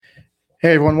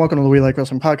Hey everyone, welcome to the We Like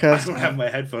Wrestling I podcast. don't have my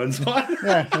headphones on.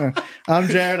 Yeah. I'm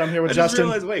Jared. I'm here with I just Justin.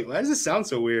 realized, wait, why does this sound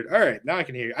so weird? All right, now I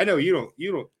can hear you. I know you don't.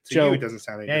 To Joe. you, it doesn't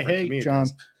sound any different. Hey, to me, it John.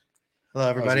 does. Hello,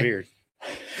 That was everybody. weird.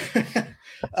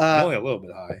 I'm only uh, a little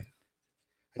bit high. I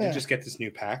yeah. did just get this new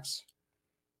PAX.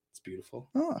 It's beautiful.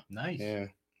 oh, Nice. Yeah,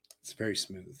 it's very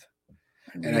smooth.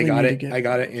 And really I got need to it. get- I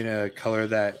got it in a color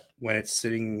that when it's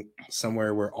sitting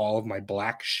somewhere where all of my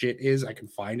black shit is, I can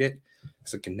find it.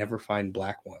 Because I can never find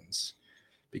black ones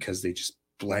because they just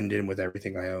blend in with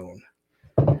everything I own.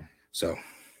 So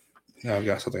now I've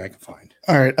got something I can find.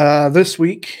 All right. This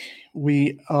week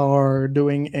we are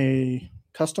doing a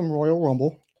custom Royal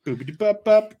Rumble. Oh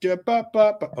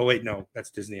wait, no, that's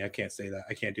Disney. I can't say that.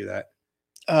 I can't do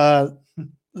that.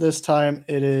 This time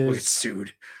it We'll get is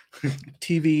sued.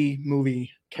 TV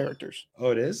movie characters.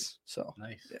 Oh, it is. So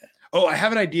Nice. Oh, I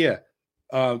have an idea.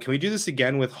 Can we do this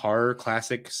again with horror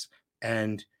classics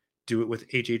and do it with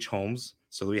H.H. Holmes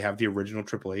so that we have the original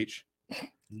Triple H?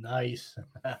 Nice.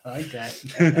 I like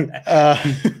that.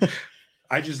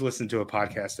 I just listened to a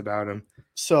podcast about him.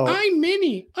 so I'm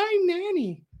Minnie. I'm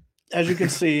Nanny. as you can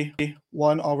see,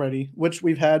 one already, which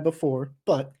we've had before,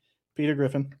 but Peter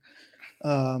Griffin.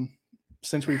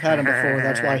 Since we've had him before,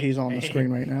 that's why he's on the screen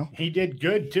right now. He did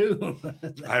good too.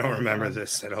 I don't remember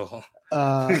this at all.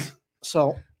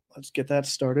 So let's get that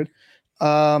started.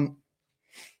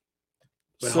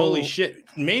 But So- holy shit,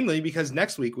 mainly because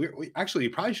next week, we actually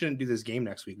probably shouldn't do this game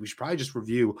next week. We should probably just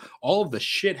review all of the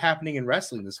shit happening in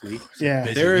wrestling this week. Yeah,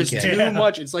 Busy There is weekend. too Yeah.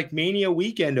 much. It's like Mania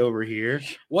weekend over here.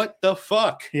 What the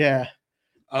fuck? yeah.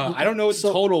 I don't know what the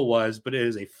So- total was, but it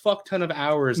is a fuck ton of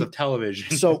hours of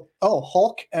television. So,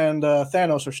 Hulk and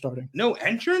Thanos are starting. No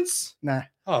entrance? Nah.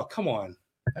 Oh, come on.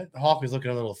 Hawk is looking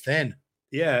a little thin.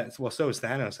 Yeah, well, so is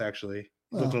Thanos actually.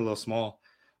 He's Oh. looking a little small.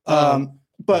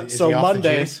 But Is so he off the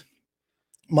Monday juice?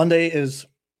 is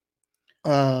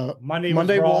Monday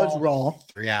Monday was was Raw.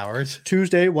 3 hours.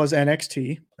 Tuesday was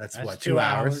NXT. That's, That's what, 2 2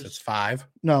 hours? hours. That's 5.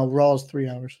 No, Raw is 3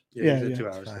 hours. Yeah, Yeah, you yeah. said 2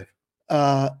 hours.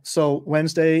 Five. So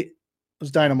Wednesday was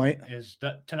Dynamite.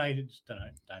 Tonight is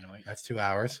Dynamite. That's 2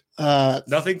 hours. Nothing.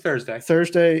 Nothing Thursday.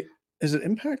 Thursday is it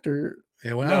Impact or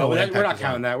Yeah, well, No, what we're Impact not is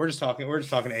counting on. that. We're just talking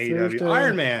AEW. Thursday.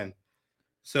 Iron Man.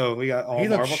 So we got all He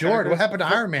looked Marvel short. What characters? happened to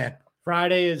Iron Man?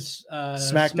 Friday is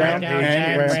SmackDown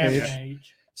and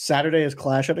Rampage. Saturday is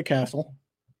Clash at the Castle,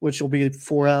 which will be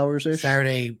 4 hours ish.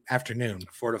 Saturday afternoon.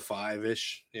 4 to 5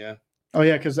 ish. Yeah. Oh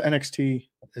yeah, because NXT.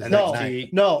 Is And that No. night?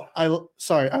 No, I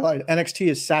lied. NXT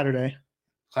is Saturday.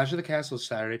 Clash of the Castle is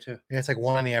Saturday too. Yeah, it's like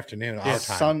 1 in the afternoon. Our time.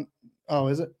 Sun. Oh,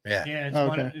 is it? Yeah. Yeah, it's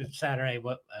Okay. it's Saturday.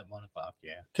 What at 1:00?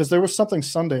 Yeah. Because there was something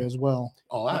Sunday as well.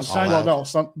 All out. Sun- Well,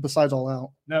 no, besides All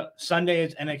Out. No, Sunday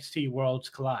is NXT Worlds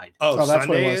Collide. Oh, Oh, that's what it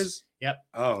Sunday was. is. Yep.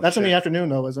 Oh, That's in the shit. afternoon,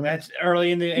 though, isn't it? That's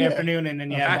early in the Yeah. afternoon, and then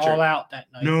you Oh, have Patrick. All Out that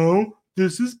night. No,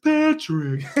 this is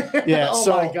Patrick. Yeah. Oh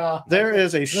so my god. there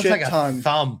is a Looks shit like a ton.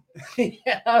 thumb.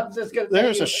 Yeah, I was just gonna.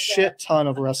 There's say a shit ton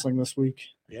of wrestling this week.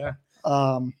 Yeah.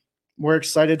 We're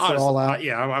excited for Honestly, All Out.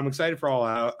 yeah, I'm excited for All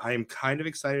Out. I am kind of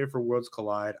excited for Worlds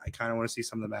Collide. I kind of want to see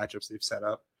some of the matchups they've set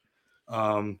up.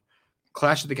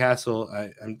 Clash of the Castle.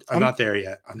 I'm not there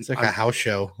yet. It's like a house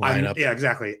show lineup. Yeah,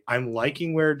 exactly. I'm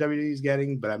liking where WWE is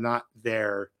getting, but I'm not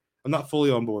there. I'm not fully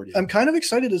on board yet. I'm kind of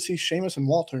excited to see Sheamus and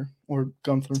Walter or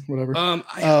Gunther, whatever. I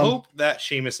hope that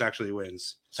Sheamus actually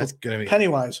wins. That's gonna be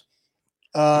Pennywise.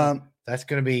 that's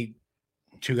gonna be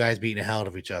two guys beating the hell out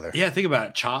of each other. Yeah, think about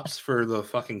it. Chops for the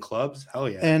fucking clubs. Hell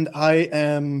yeah. And I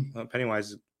am.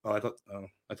 Pennywise. Oh, I thought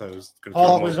it was going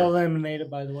Hulk was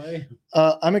eliminated, by the way.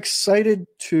 I'm excited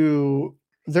to.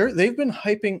 They've been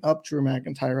hyping up Drew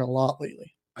McIntyre a lot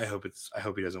lately. I hope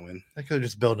he doesn't win. I could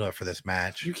just build up for this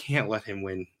match. You can't let him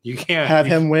win. You can't Have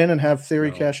him win and have Theory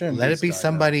No. cash in. Let This it be guy, no.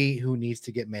 somebody who needs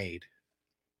to get made.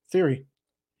 Theory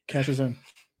cashes in.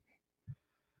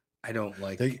 I don't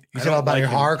like. You I said don't all about like your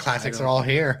him. horror I classics don't- are all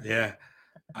here. Yeah,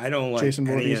 I don't like Jason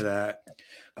any Voorhees. of that.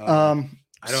 Um.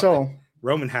 I don't- So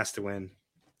Roman has to win.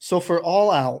 for All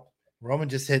Out. Roman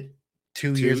just hit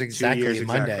 2 years exactly years in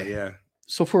Monday. Yeah.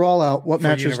 So for All Out, what For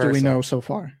matches do we Universal. know so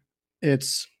far?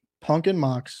 It's Punk and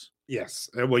Mox. Yes.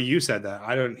 Well, you said that.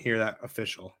 I don't hear that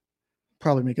official.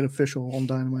 Probably make it official on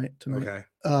Dynamite tonight. Okay.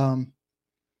 And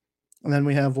then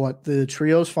we have the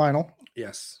trios final,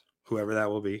 Yes. Whoever that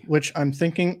will be. which I'm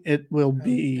thinking it will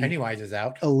be Pennywise is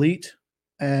out. Elite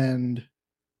and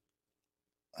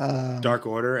Dark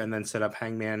Order, and then set up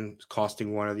Hangman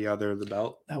costing one or the other the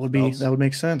belt. That would be belts. that would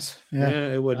make sense. Yeah,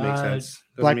 Yeah. it would make sense. Doesn't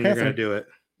Black mean they're Panther. going to do it.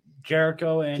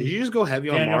 Jericho and Did you just go heavy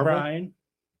on Daniel Marvel? Bryan.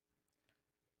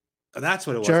 Oh, that's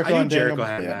what it was. Jericho I knew and Jericho Daniel,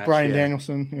 had a yeah, match. Brian yeah.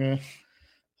 Danielson. Yeah.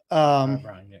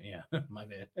 Brian, yeah, my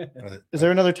bad. Is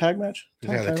there another tag match? You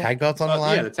think the Title? tag belts on the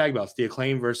line? Yeah, the tag belts. The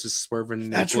Acclaim versus Swerve in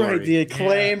their That's glory. right. The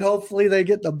acclaimed. Yeah. Hopefully they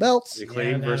get the belts. The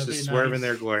Acclaim that would versus be Swerve in nice.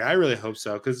 their glory. I really hope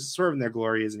so because Swerve in their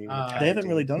glory isn't even. A tag They haven't team.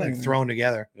 really done Like anything. thrown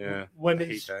together. Yeah, I hate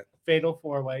Women's that. fatal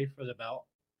 4-way for the belt.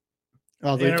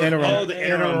 Oh, the Interim- interim. Oh, the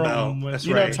interim belt. was- That's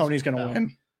You know right. Tony's gonna Belt.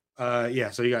 win. Yeah,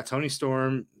 so you got Tony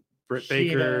Storm, Britt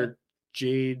Sheeta. Baker,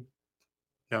 Jade.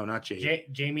 No, not Jade.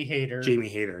 Jamie Hayter. Jamie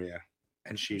Hayter, yeah,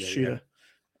 and Sheeta. Sheeta.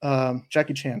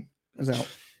 Jackie Chan is out.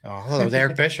 Oh, hello, it's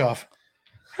Eric Bischoff.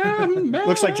 Yeah.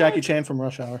 Looks like Jackie Chan from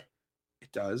Rush Hour.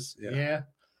 It does. Yeah.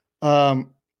 Yeah.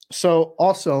 So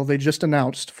also they just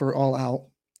announced for All Out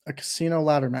a casino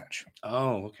ladder match.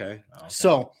 Oh, okay. Okay.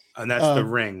 So And that's the Um,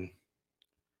 ring.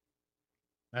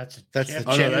 that's the chip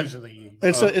chip. usually.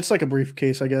 it's Oh. it's like a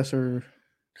briefcase, I guess, or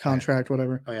contract,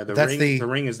 whatever. Oh yeah, the That's ring. the- The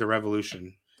ring is the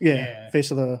Revolution. Yeah, Yeah.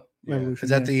 face of the Yeah. revolution. Is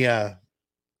that yeah. the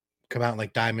come out in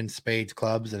like diamonds, spades,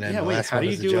 clubs, and then Yeah. the Wait, last how one do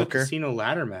you is the do a Joker? casino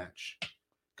ladder match?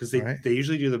 Because they Right. they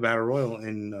usually do the battle royal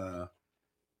in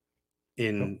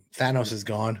Thanos is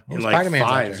gone. in Oh, like Spider-Man's out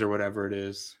fives there. or whatever it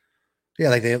is. Yeah,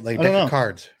 like they like I don't deck of know.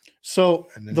 cards. So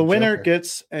And then the the winner Joker.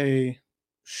 gets a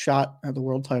shot at the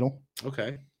world title.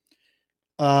 Okay.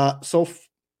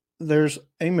 There's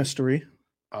a mystery.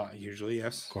 Usually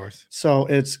yes. Of course. So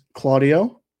it's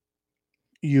Claudio,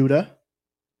 Yuta,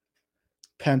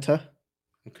 Penta,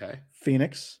 Okay.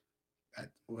 Phoenix,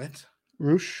 What?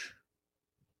 Roosh.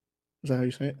 Is that how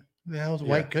you say it? The hell's Yeah.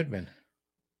 White Goodman?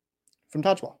 From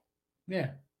Dodgeball.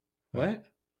 Yeah. What?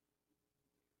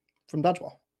 From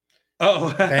Dodgeball.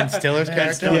 Oh, Ben Stiller's Ben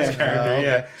character. Stiller's Yeah. character, Oh, okay.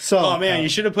 yeah. So Oh man, you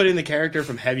should have put in the character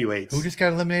from Heavyweights. Who just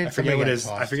got eliminated? I forget Somebody what got his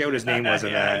I tossed. forget what his name was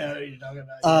in Yeah, I that. know what you're talking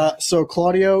about. So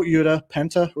Claudio, Yuta,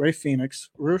 Penta, Ray Phoenix,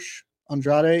 Roosh,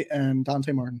 Andrade, and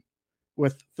Dante Martin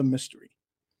with the mystery.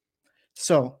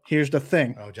 So here's the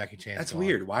thing. Oh, Jackie Chan. That's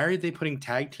weird. Why are they putting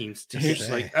tag teams to Here's- just,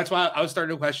 like? That's why I was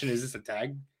starting to question: is this a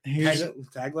tag Here's ladder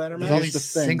There's match? all Here's these the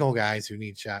thing. single guys who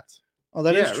need shots. oh,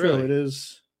 that is Yeah, true. really. It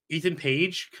is. Ethan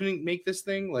Page couldn't make this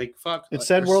thing. Like fuck. It like,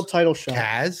 said there's- world title shot.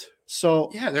 Kaz, So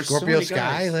Yeah, there's Scorpio so many Sky.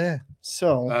 guys. Yeah.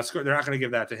 so They're not going to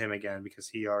give that to him again because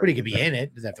he already. But he could be in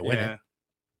it. Doesn't have to win Yeah. it.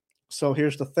 so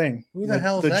here's the thing. Who the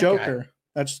hell is that guy? Joker?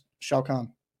 That's Shao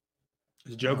Kahn.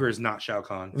 The Joker is not Shao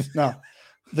Kahn. No,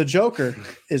 the Joker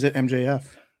is at MJF.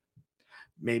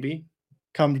 Maybe.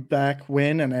 Comes back,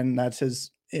 win, and then that's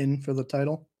his in for the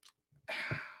title.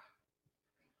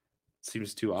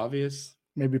 Seems too obvious.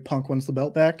 Maybe Punk wins the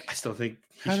belt back. I still think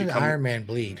he How should did come. Iron Man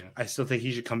bleed? I still think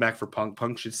he should come back for Punk.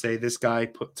 Punk should say, "This guy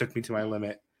took me to my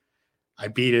limit. I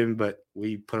beat him, but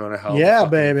we put on a hell of a Yeah,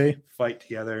 fucking baby. fight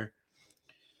together."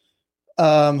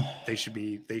 Um. They should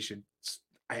be. They should.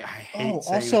 I hate. Oh,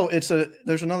 saying also,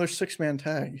 there's another 6-man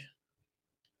tag.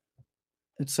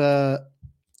 It's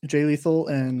Jay Lethal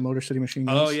and Motor City Machine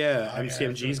Guns. Oh yeah, Oh, yeah,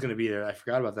 MCMG is going to be there. I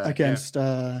forgot about that. against who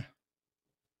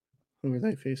are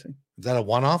they facing? Is that a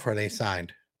one-off or are they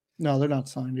signed? No, they're not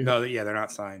signed. Yeah. Yet. No, yeah, they're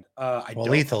not signed. I Well,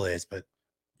 don't. Lethal is, but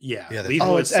Yeah, Yeah, they're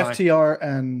Lethal Oh, is it's signed. FTR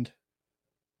and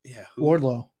Yeah, who?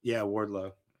 Wardlow. Yeah,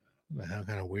 Wardlow. what the hell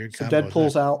kind of weird. So combo is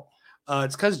Deadpool's that? out.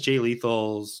 It's because Jay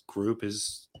Lethal's group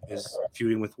is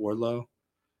feuding with Wardlow,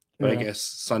 but I Yeah.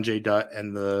 guess Sanjay Dutt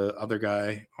and the other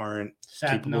guy aren't.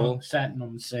 capable.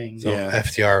 Satnam Singh. So Yeah.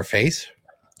 FTR face.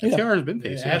 Yeah. FTR has been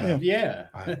facing. Yeah. Yeah.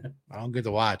 I don't get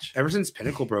to watch. Ever since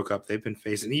Pinnacle broke up, they've been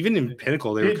facing. Even in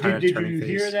Pinnacle, they were Did, kind of did turning you face.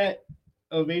 hear that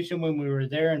ovation when we were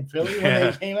there in Philly when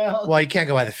Yeah. they came out? Well, you can't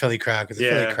go by the Philly crowd because the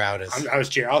Yeah. Philly crowd is. I was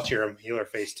cheer. I'll cheer him heel or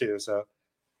face too. So,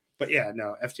 but yeah,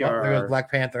 no Oh, FTR. there goes are- Black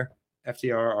Panther.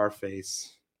 FTR our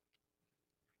face.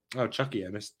 Oh, Chucky! I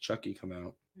missed Chucky come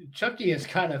out. Chucky is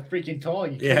kind of freaking tall.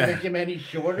 You can't Yeah. make him any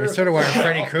shorter. They're sort of wearing a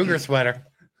Freddy Krueger sweater.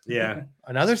 Yeah,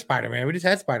 Another Spider-Man. We just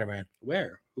had Spider-Man.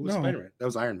 where? Who was No. Spider-Man? That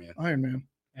was Iron Man. Iron Man.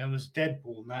 And it was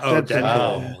Deadpool, not Oh, Deadpool.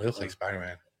 Deadpool. Oh, it looks like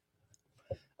Spider-Man.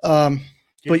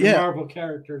 Get But your yeah. Marvel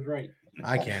characters right.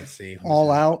 I can't see. All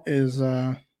Out is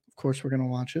of course we're gonna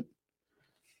watch it.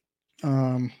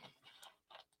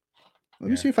 Let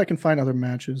me Yeah. see if I can find other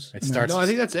matches. It starts No, I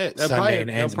think that's it. They'll Sunday probably, and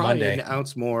they'll ends probably Monday.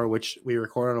 announce more, which we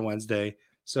record on a Wednesday.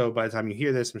 So by the time you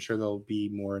hear this, I'm sure there'll be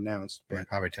more announced. Yeah, But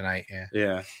probably tonight. Yeah.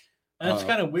 yeah, That's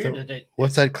kind of weird so- that they,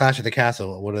 What's that Clash of the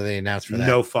Castle? What do they announce for that?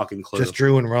 no fucking clue. Just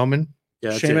Drew and Roman.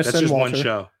 yeah, that's, Sheamus that's and just one Walter.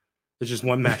 show. It's just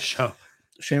one match show.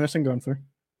 Sheamus and Gunther.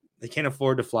 They can't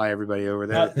afford to fly everybody over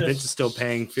there. There's Vince is still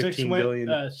paying 15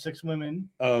 billion. 6 women.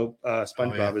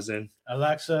 SpongeBob yeah. is in.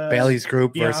 Alexa, Bailey's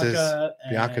group Bianca, versus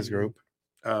Bianca's and group.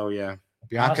 Oh yeah.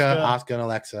 Bianca, Asuka. Oscar, and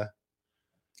Alexa.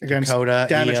 Against Dakota,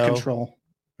 Damage Io. Control.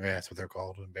 Yeah, that's what they're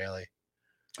called. And Bailey.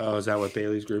 Oh, is that what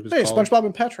Bailey's group is Hey, called? SpongeBob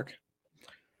and Patrick.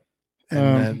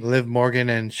 And Liv Morgan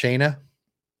and Shayna.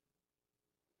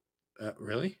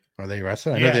 Really? Are they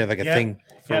wrestling? I know they have like a thing.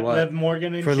 For Got what? Liv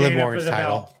Morgan and For Liv Shayna Morgan's for the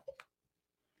title. belt.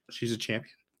 She's a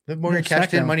champion. Liv Morgan No,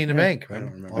 cashed in SmackDown, Money in the yeah. Bank. I don't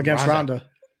man. remember. On Against Ronda.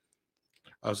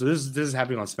 Oh, so this is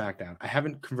happening on SmackDown. I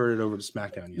haven't converted over to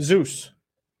SmackDown yet. Zeus.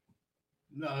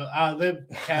 No, Liv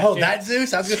cashed Oh, in. that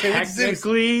Zeus? I was gonna say which Zeus?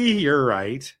 Technically, you're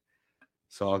right.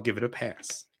 So I'll give it a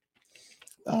pass.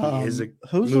 is a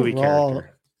who's movie the Raw?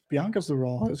 character. Bianca's the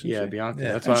Raw, isn't Yeah, she? Bianca.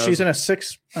 Yeah. That's And why she's in a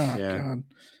 6. Oh, Yeah. God.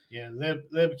 Yeah,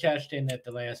 Liv cashed in at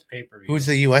the last pay-per-view. Who's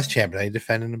the U.S. champion? Are they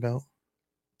defending the belt?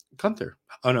 Gunther.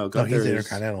 Oh no, No, Gunther he's is.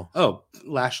 Intercontinental. Oh,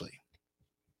 Lashley.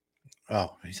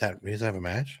 Oh, he doesn't have a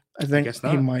match. I think guess he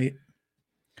not. might.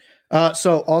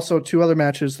 So also 2 other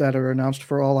matches that are announced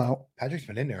for All Out. Patrick's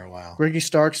been in there a while. Ricky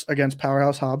Starks against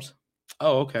Powerhouse Hobbs.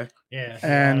 Oh, okay. Yeah,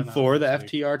 And I don't know. For the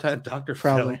FTR type, Dr.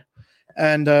 Probably. Phil.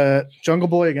 And Jungle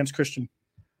Boy against Christian.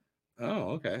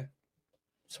 Oh, okay.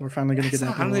 So we're finally going to It's get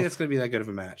not- that. I don't think off. it's going to be that good of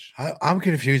a match. I'm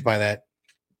confused by that.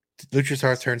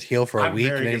 Luchasaurus turns heel for a I'm week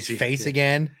very and then he's confused, face yeah.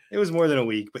 again. It was more than a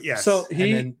week, but yes. So And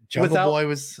he then Jungle without- Boy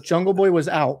was Jungle Boy was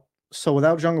out. So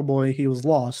without Jungle Boy, he was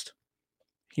lost.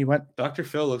 He went. Dr.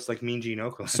 Phil looks like Mean Gene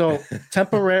Okerlund. So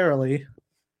temporarily,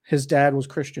 his dad was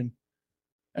Christian,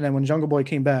 and then when Jungle Boy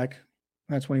came back,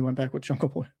 that's when he went back with Jungle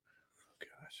Boy.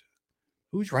 gosh.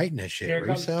 Who's writing this shit? Here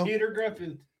comes Russo? Peter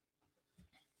Griffin.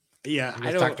 yeah, Or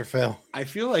I just don't. Dr. Phil. I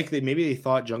feel like they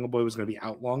thought Jungle Boy was going to be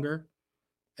out longer,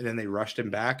 and then they rushed him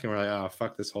back, and we're like, oh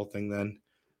fuck this whole thing. Then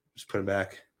just put him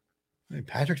back. I mean,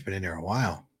 Patrick's been in there a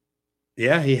while.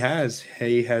 Yeah, he has.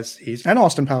 He's And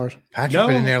Austin Powers. Patrick's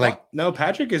been in there like no.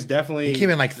 Patrick is definitely. he came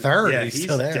in like third. Yeah, and he's he's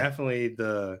still there. definitely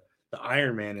the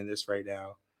Iron Man in this right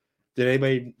now. Did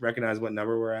anybody recognize what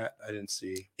number we're at? I didn't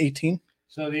see. 18.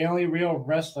 So the only real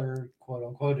wrestler, quote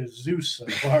unquote, is Zeus so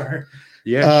far.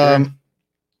 Yeah,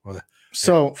 sure.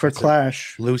 So for That's a-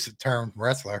 Clash, Loose term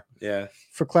wrestler. Yeah.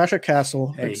 for Clash at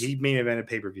Castle, Hey, it's he main evented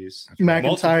pay-per-views.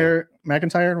 McIntyre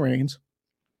and Reigns.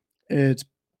 It's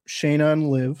Shayna and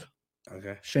Liv,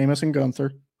 Okay. Sheamus and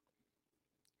Gunther,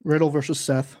 Riddle versus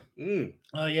Seth. Mm.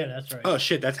 Oh yeah, that's right. Oh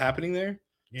shit, that's happening there.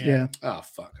 Yeah. Oh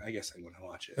fuck, I guess I'm gonna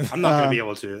watch it. I'm not gonna be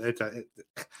able to. It's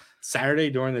Saturday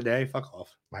during the day. Fuck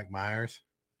off. Mike Myers.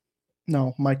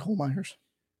 No, Michael Myers.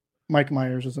 Mike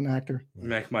Myers is an actor.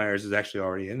 Mike Myers is actually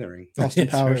already in the ring, Austin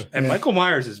It's Powers. true. and yeah. Michael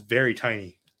Myers is very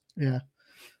tiny. Yeah.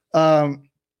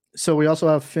 So we also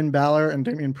have Finn Balor and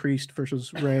Damian Priest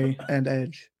versus Ray and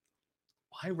Edge.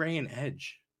 Why Ray and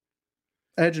Edge?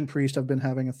 Edge and Priest have been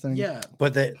having a thing. Yeah,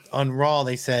 But on Raw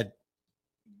they said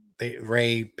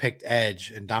Ray picked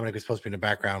Edge and Dominic was supposed to be in the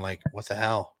background. Like, what the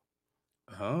hell?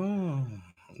 Oh,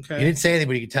 He okay. didn't say anything,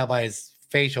 but you could tell by his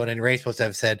facial. And then Ray's supposed to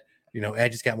have said,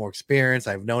 Edge has got more experience.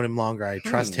 I've known him longer. I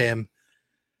trust him.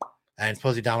 And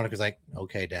supposedly Dominic was like,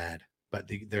 okay, Dad. But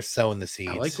they're sowing the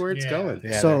seeds. I like where it's Yeah. going.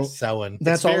 Yeah, So- they're sowing.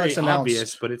 That's It's all very that's announced.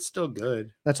 obvious, but it's still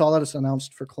good. That's all that is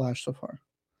announced for Clash so far.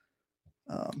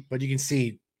 But you can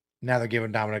see now they're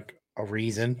giving Dominic a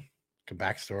reason, a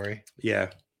backstory. Yeah.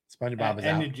 SpongeBob is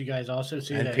and out. did you guys also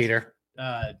see And that Peter.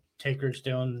 Taker's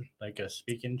doing like a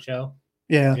speaking show?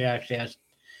 Yeah. He actually has.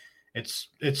 It's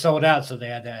sold out, so they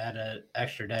had to add an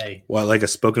extra day. What, like a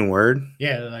spoken word?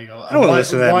 Yeah, like I don't want to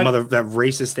listen to that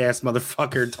racist ass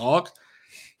motherfucker talk.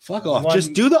 Fuck off. One-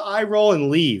 Just do the eye roll and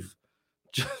leave.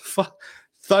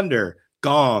 Thunder,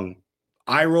 gong,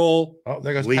 eye roll. Oh,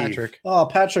 there goes Leave. Patrick. Oh,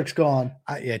 Patrick's gone.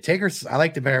 Taker's. I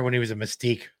liked it better when he was a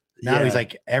Mystique. Now he's Yeah.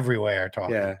 like everywhere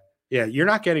talking. Yeah. Yeah. You're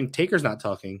not getting Taker's not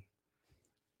talking.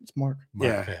 It's Mark.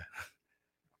 Yeah.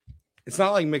 It's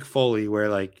not like Mick Foley where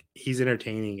like he's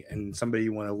entertaining and somebody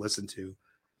you want to listen to.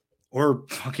 Or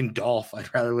fucking Dolph.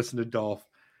 I'd rather listen to Dolph.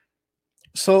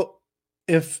 So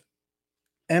if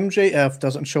MJF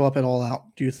doesn't show up at All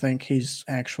Out, do you think he's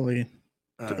actually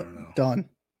I don't know. done?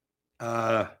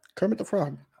 Kermit the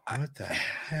Frog. What the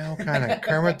hell kind of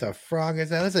Kermit the Frog is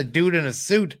that? That's a dude in a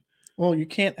suit. Well, you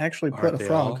can't actually put Aren't a they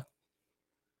frog. all?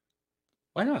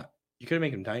 Why not? You could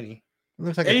make him tiny. It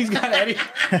looks like Eddie's a, got Eddie.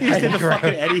 He's got the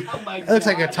fucking Eddie. Oh my it looks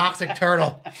like a God. toxic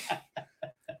turtle.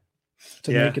 It's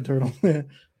a Yeah. naked turtle.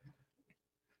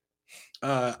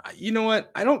 You know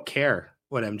what? I don't care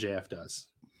what MJF does.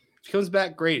 If he comes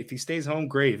back, great. If he stays home,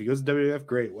 great. If he goes to WWF,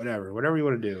 great. Whatever you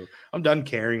want to do. I'm done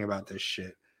caring about this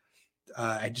shit.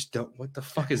 I just don't. What the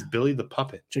fuck is Billy the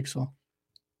Puppet? Jigsaw.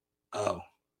 Oh,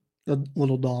 The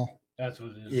little doll. That's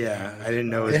what it is. yeah. I didn't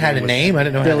know his It had a was- name. I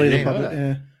didn't know it had Billy a the name. Puppet.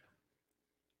 Yeah.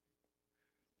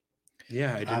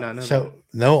 Yeah, I did not know. So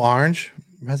no Orange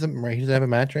hasn't. He doesn't have a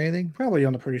match or anything. Probably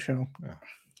on the pre-show. that.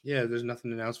 Yeah, there's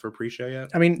nothing announced for pre-show yet.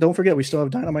 I mean, don't forget we still have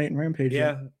Dynamite and Rampage.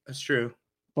 yet. Yeah, that's true.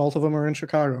 Both of them are in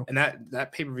Chicago. And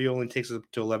that pay-per-view only takes us up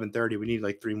to 11:30. We need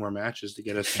like 3 more matches to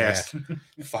get us past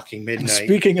fucking And midnight.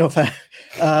 speaking of that,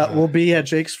 we'll be at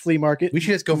Jake's Flea Market. We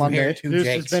should just go from here Monday. to Zeus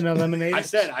has Jake's. been eliminated. I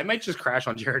said I might just crash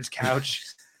on Jared's couch.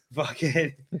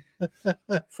 Fucking,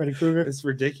 Freddy Krueger. it's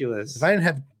ridiculous. If I didn't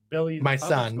have Billy, the my puppet's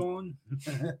son. gone.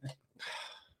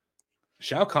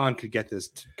 Shao Kahn could get this,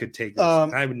 could take this.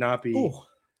 I would not be. Ooh.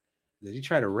 Did he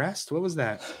try to rest? What was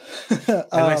that? And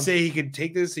I Um, say he could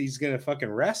take this. He's gonna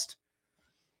fucking rest.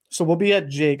 so we'll be at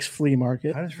Jake's Flea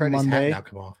Market how does Freddy's hat Monday now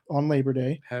come off? on Labor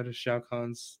Day. How does Shao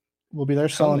Kahn's? We'll be there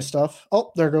selling Helmet. stuff.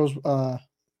 Oh, there goes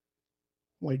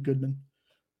White Goodman.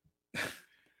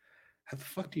 How the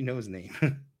fuck do you know his name?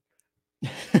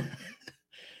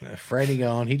 Freddy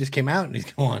gone. He just came out and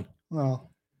he's gone.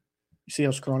 Well, you see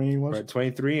how scrawny he We're was. at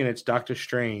 23, and it's Doctor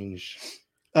Strange.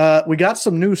 We got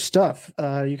some new stuff.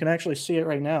 You can actually see it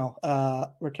right now.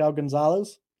 Raquel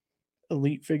Gonzalez,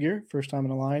 elite figure, first time in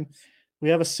the line. We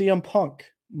have a CM Punk,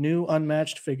 new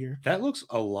unmatched figure. That looks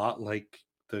a lot like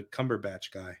the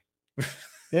Cumberbatch guy.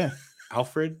 Yeah,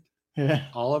 Alfred yeah,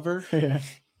 Oliver yeah.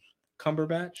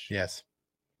 Cumberbatch. Yes.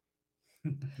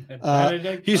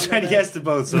 Benedict You said Cumberbatch. yes to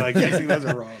both, so I guess those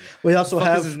are wrong. We also What the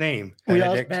fuck is have his name? we al-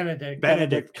 Benedict. Benedict.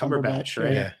 Benedict Cumberbatch, Cumberbatch,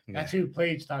 right? Yeah. That's who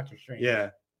plays Doctor Strange.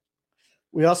 Yeah.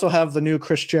 we also have the new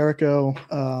Chris Jericho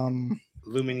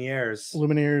Lumineers.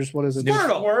 Lumineers. What is it? New-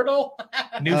 Squirtle.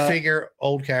 New Uh, figure,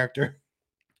 old character.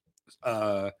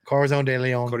 Corazon de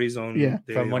Leon Corazon Yeah.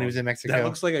 de from when he Leon. was in Mexico. That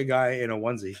looks like a guy in a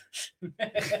onesie.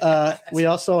 We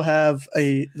also have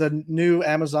the new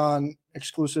Amazon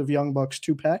exclusive Young Bucks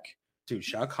 2-pack. Dude,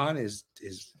 Shao Kahn is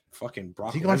fucking Brock.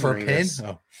 Is he going for a Lesnar-ing pin? this.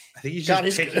 Oh. I think he's God,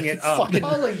 just he's picking gonna it up. fucking-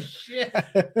 Holy shit.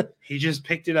 He just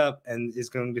picked it up and is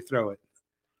going to throw it.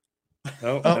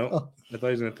 No, Oh. no. I thought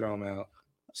he was going to throw him out.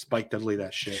 Spike Dudley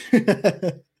that shit.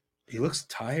 He looks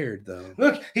tired though.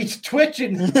 Look, he's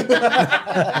twitching. he's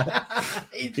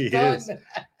He done. is.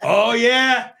 Oh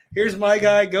yeah, here's my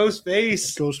guy,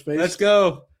 Ghostface. Ghostface. Let's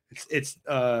go. It's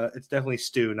definitely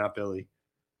Stu, not Billy.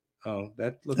 Oh,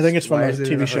 that looks. I think it's from why a is it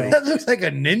in TV a show. hoodie? That looks like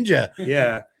a ninja.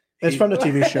 Yeah, It's from the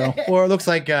TV show. Or it looks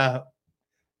like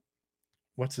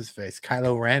what's his face?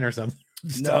 Kylo Ren or something.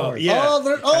 Star Wars. yeah. Oh,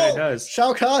 there, kinda oh, does.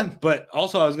 Shao Kahn. But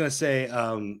also, I was gonna say,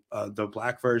 the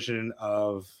black version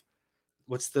of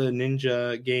what's the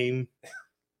ninja game?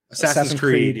 Assassin's Assassin's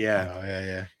Creed. Creed. Yeah, Oh,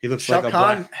 yeah. he looks Shao like a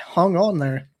Kahn black. hung on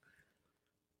there.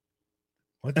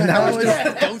 What the And now hell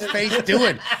is he's Ghostface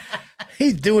doing?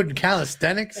 He's doing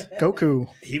calisthenics. Goku.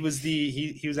 He was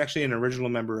he was actually an original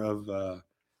member of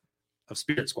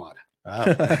Spirit Squad.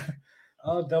 Oh,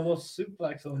 Oh, double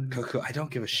suplex on Goku. I don't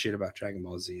give a shit about Dragon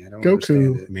Ball Z. I don't Goku.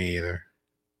 understand it. me either.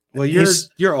 Well, you're He's-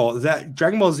 you're old. That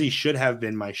Dragon Ball Z should have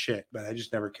been my shit, but I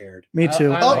just never cared. Me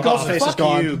too. I Oh, like- Ghostface is Fuck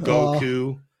gone. you,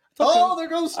 Goku. Oh, there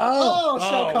goes. Oh,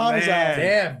 Shao Oh, Kahn is out. man.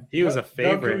 Damn. He was a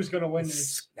favorite. Who's gonna win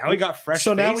this? Now we got fresh.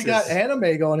 So now we got faces.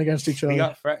 anime going against each other. We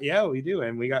got yeah, we do,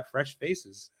 and we got fresh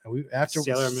faces. We after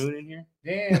Sailor Moon in here.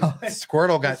 Damn.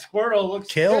 Squirtle got Squirtle looks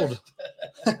killed.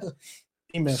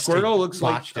 He missed. Squirtle looks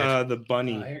like botched it. the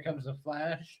bunny, Here comes the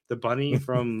Flash. the bunny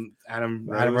from Adam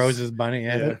Rose. Adam Rose's bunny.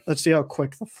 Yeah. Yeah. Let's see how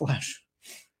quick the Flash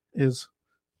is.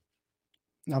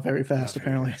 Not very fast, Not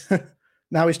very apparently.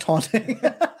 Now he's taunting.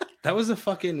 That was a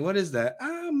fucking what is that?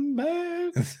 I'm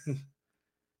back.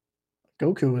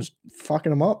 Goku is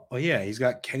fucking him up. Oh yeah, he's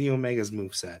got Kenny Omega's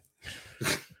moveset.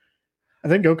 I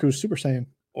think Goku's Super Saiyan.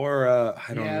 Or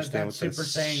I don't Yeah, understand that's what that Super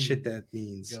Saiyan shit that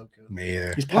means. Goku. Me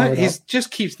either. He's What? powered He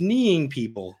just keeps kneeing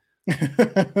people.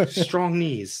 up. Strong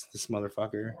knees, this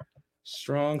motherfucker.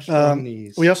 Strong Um,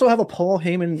 knees. We also have a Paul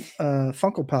Heyman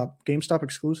Funko Pop GameStop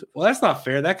exclusive. Well, that's not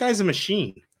fair. That guy's a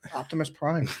machine. Optimus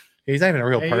Prime. He's not even a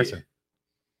real Hey. person.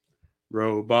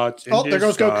 Robots. In Oh, there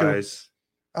goes Goku. disguise.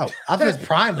 Oh, Optimus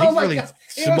Prime. He's Oh my really God.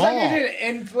 He looks small. like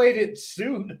an inflated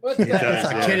suit. What the He does,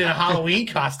 It's a yeah. kid in a Halloween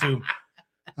costume.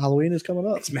 Halloween is coming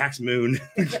up. It's Max Moon.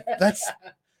 That's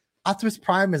Optimus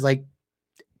Prime is like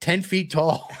 10 feet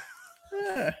tall.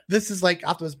 This is like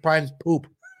Optimus Prime's poop.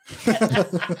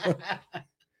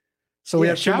 So we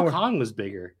Yeah, have two Shao more. Kahn was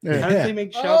bigger. Yeah. How did they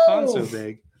make Shao Kahn so Oh.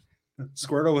 big?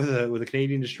 Squirtle with a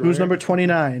Canadian destroyer. Who's number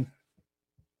 29?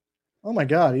 Oh my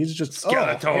god, he's just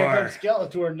Skeletor. Here comes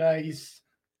Skeletor. Nice.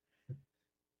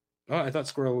 Oh, I thought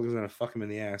Squirtle was gonna fuck him in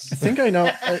the ass. I think I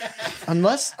know.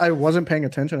 Unless I wasn't paying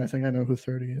attention, I think I know who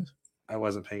 30 is. I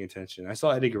wasn't paying attention. I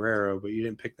saw Eddie Guerrero, but you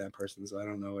didn't pick that person, so I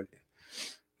don't know what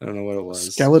it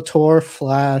was. Skeletor,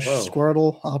 Flash, Whoa.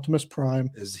 Squirtle, Optimus Prime.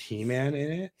 Is He-Man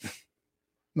in it?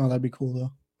 No, that'd be cool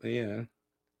though. Yeah.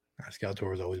 Skeletor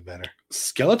was always better.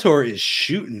 Skeletor is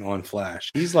shooting on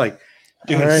Flash. He's like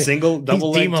doing All right. single,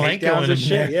 double leg Dean Malenko takedowns in and shit.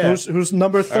 there. Yeah. Who's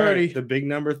number All right, 30? the big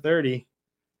number 30.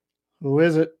 Who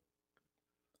is it?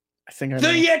 I think I The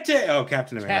know. Yeti. Oh,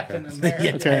 Captain America. Captain America.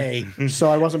 Yeah, Okay. hey. So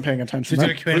I wasn't paying attention. She's Then.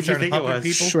 gonna come in and Who'd you start think it humping was?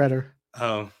 people. Shredder.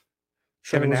 Oh,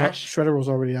 Shredder Kevin was, Nash? Shredder was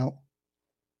already out.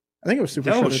 I think it was Super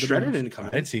no, Shredder. Shredder didn't come I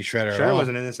in. didn't see Shredder. at Shredder all.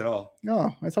 wasn't in this at all.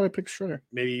 No, I thought I picked Shredder.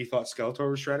 Maybe you thought Skeletor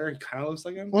was Shredder. He kind of looks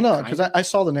like him. Well, no, because I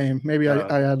saw the name. Maybe Oh.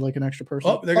 I had like an extra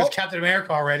person. Oh, there goes Captain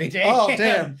America already. Oh,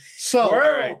 damn. So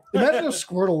Squirrel. imagine if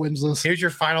Squirtle wins this. Here's your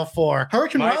final four.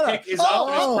 Hurricane My Rana. pick is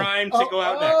Optimus Prime to go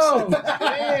out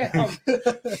next.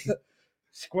 Damn.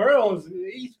 Squirrels,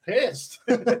 he's pissed.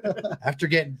 After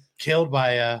getting killed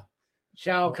by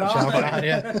Shao Kahn. Shao Kahn,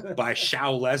 yeah. By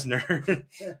Shao Lesnar.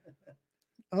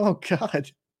 Oh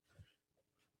God.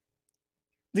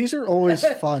 These are always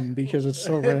fun because it's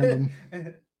so random.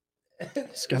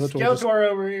 Skeletor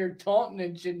over here taunting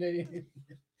and shit.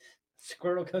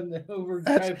 Squirrel comes over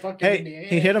That's- trying to fuck him in the Hey, ass.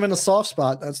 he hit him in the soft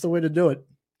spot. That's the way to do it.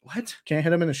 What? Can't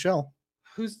hit him in the shell.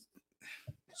 Who's?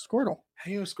 Squirtle. How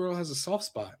do you know Squirrel has a soft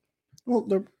spot? Well,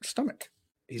 their stomach.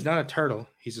 He's not a turtle.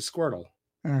 He's a Squirtle.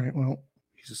 All right. Well,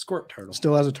 He's a squirt turtle.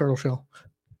 still has a turtle shell.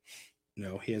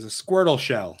 No, he has a Squirtle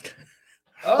shell.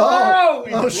 Oh,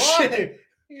 Oh, he's shit. lying.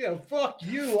 Yeah, fuck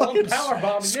you. Fucking I'm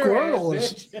powerbombing your Squirtle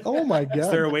ass, is. Oh my Is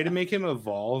there a God. way to make him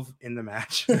evolve in the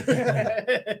match?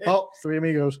 bitch. Oh, Three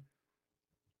Amigos.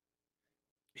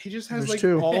 He just has There's like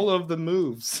two. all of the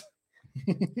moves.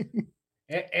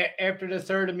 After the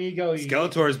third amigo,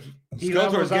 Skeletor's he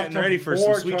levels up getting to ready for some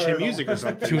four sweet chin turtle. music or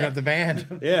something. Tune up the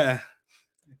band. Yeah.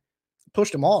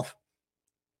 Pushed him off.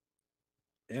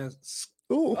 Yeah.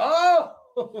 Ooh. Oh,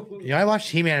 Yeah, I watched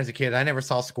He-Man as a kid. I never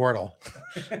saw Squirtle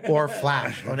or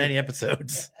Flash on any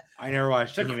episodes. I never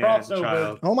watched It's a He-Man as a crossover.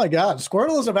 child. Oh my God.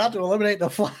 Squirtle is about to eliminate the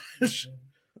Flash.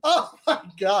 Oh my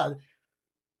God.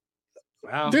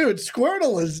 Wow. Dude,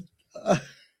 Squirtle is.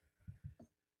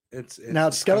 It's Now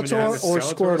it's coming down Skeletor to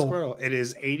or Squirtle. It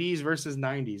is 80s versus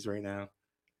 90s right now.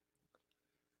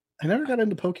 I never got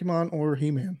into Pokemon or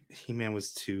He-Man. He-Man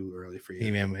was too early for you.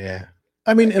 He-Man, yeah.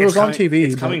 I mean, it It's was on coming- TV.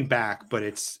 It's but- coming back, but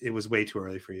it was way too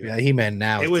early for you. Yeah, He-Man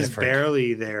now. it is was different.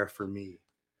 barely there for me.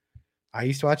 I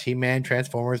used to watch He-Man,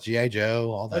 Transformers, G.I.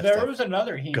 Joe, all that there stuff. was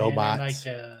another He-Man. GoBots.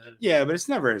 Like, Yeah, but it's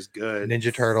never as good.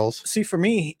 Ninja Turtles. See, for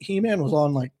me, He-Man was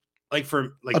on like Like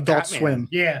for like Adult Batman. Swim.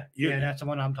 yeah, You- yeah, that's the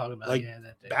one I'm talking about. like, yeah,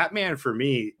 that thing. Batman for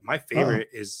me, my favorite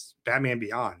is Batman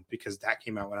Beyond because that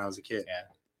came out when I was a kid. Yeah,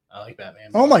 I like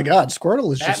Batman. Oh my God,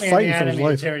 Squirtle is just Batman fighting the for his animated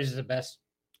life. series is the best.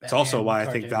 It's also Batman why I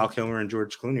think cartoon. Val Kilmer and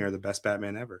George Clooney are the best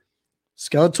Batman ever.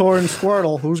 Skeletor and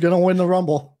Squirtle, who's gonna win the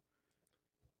Rumble?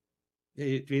 Yeah,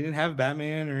 we didn't have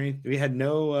Batman or anything. We had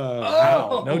no.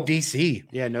 Oh! No DC.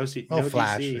 Yeah, no. Oh, no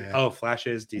Flash, DC. yeah. Oh, Flash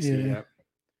is DC. Yeah. Yep.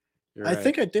 You're I right.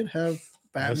 think I did have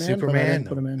Batman, but I Superman, didn't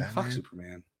put him in. no Fuck Batman.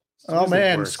 Superman. Oh Superman's the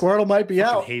man, worst. Squirtle might be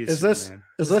Fucking out. hated Is this Superman.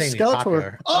 is This this ain't even Skeletor?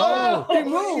 popular. Oh, he he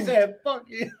moved. said, "Fuck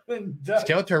you." and ducked.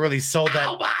 Skeletor really sold that.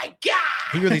 Oh my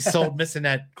god! He really sold missing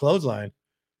that clothesline.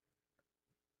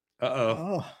 Uh oh.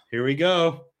 Oh, Here we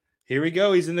go. Here we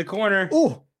go. He's in the corner.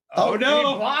 ooh. Oh, He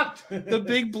no! blocked. The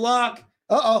big block.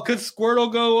 Uh-oh. Could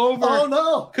Squirtle go over? Oh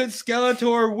no. Could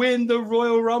Skeletor win the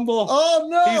Royal Rumble? Oh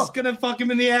no. He's gonna fuck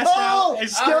him in the ass Oh, now. And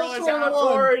Skeletor Squirtle is out. won.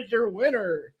 Skeletor is your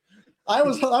winner. I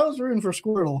was rooting for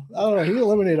Squirtle. I don't know. He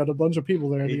eliminated a bunch of people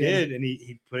there. at He the end. did, and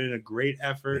he put in a great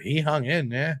effort. He hung in,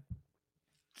 yeah.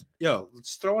 Yo,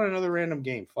 let's throw in another random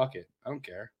game. Fuck it. I don't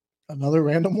care. Another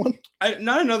random one.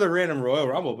 Not another random Royal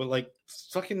Rumble, but like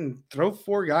fucking throw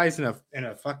 4 guys in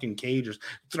a fucking cage or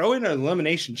throw in an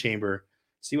elimination chamber.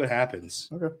 See what happens.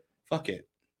 Okay. Fuck it.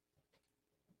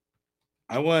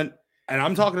 I want, and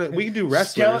I'm talking. We can do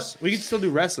wrestlers. We can still do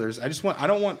wrestlers. I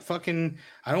don't want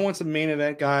some main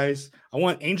event guys. I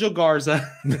want Angel Garza.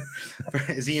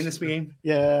 Is he in this game?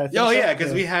 Yeah. I think Oh so. yeah,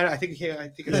 because we had. I think it's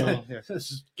Yeah. yeah.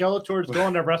 Skeletor's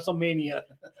going to WrestleMania.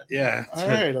 Yeah. All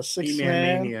right, a 6-man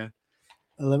He-Man Mania.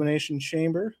 elimination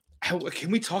chamber.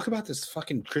 Can we talk about this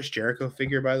fucking Chris Jericho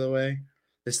figure? By the way,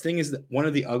 this thing is one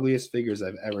of the ugliest figures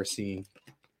I've ever seen.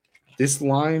 This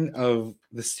line of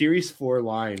the Series 4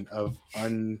 line of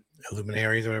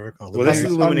Illuminaries or whatever it's called. well, this is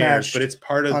Unmatched. Luminaires, but it's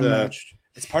part of Unmatched.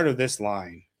 it's part of this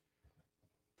line.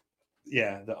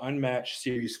 Yeah, the unmatched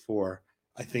Series 4,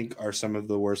 I think, are some of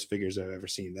the worst figures I've ever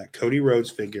seen. That Cody Rhodes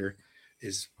figure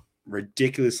is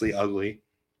ridiculously ugly.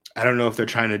 I don't know if they're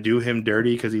trying to do him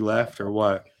dirty because he left or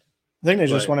what. I think they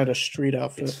just But wanted a street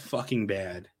outfit. It's fucking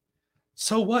bad.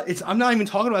 So what? I'm not even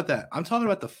talking about that. I'm talking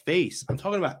about the face. I'm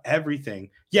talking about everything.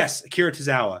 Yes, Akira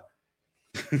Tozawa.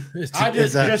 I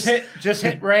just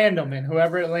hit random and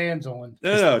whoever it lands on.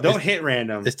 No, don't hit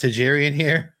random. Is Tajiri in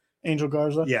here? Angel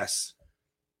Garza. Yes.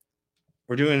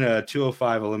 We're doing a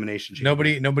 205 elimination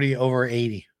chamber. Nobody over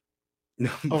 80. No.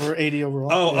 over 80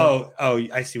 overall. Oh,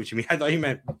 I see what you mean. I thought you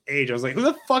meant age. I was like, who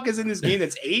the fuck is in this game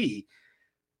that's 80?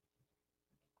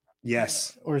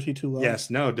 Yes. Or is he too low? Yes.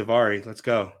 No, Davari. Let's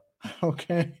go.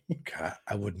 Okay. God,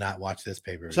 I would not watch this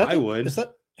paper. Is that I would. Is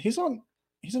that he's in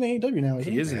AEW now? Isn't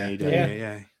He he? is an Yeah. AEW.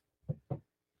 Yeah.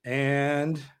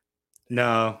 And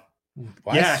no.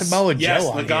 Why yes. is Samoa yes. Joe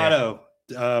on Legato.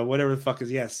 Whatever the fuck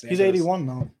is yes. He's Santos. 81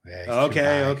 though. here? Yeah, he's too Okay.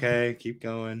 high. Okay. Keep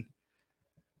going.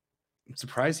 I'm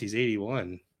surprised he's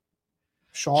 81.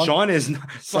 Sean. Sean is not,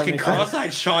 fucking 75.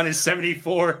 cross-eyed. Sean is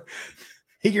 74.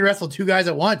 He can wrestle two guys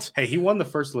at once. Hey, he won the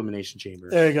first elimination chamber.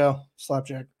 There you go.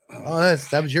 Slapjack. Oh,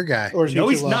 that was your guy. Or is he No, too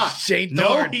he's low? not. Shane No,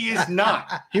 Thorne. he is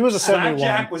not. He was a 71.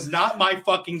 Slapjack was not my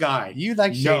fucking guy. You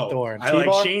like Shane No, Thorne. I like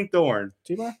T-Bar? Shane Thorne.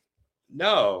 T-Bar?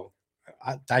 No.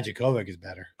 Dijakovic is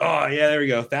better. Oh, yeah, there we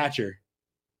go. Thatcher.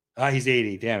 He's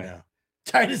 80. Damn it. Yeah.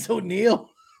 Titus O'Neil.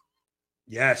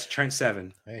 Yes, Trent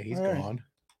 7. Hey, he's All right. gone.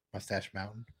 Mustache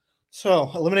Mountain.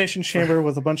 So, Elimination Chamber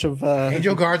with a bunch of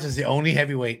Angel Guards is the only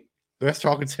heavyweight. The rest are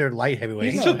all considered light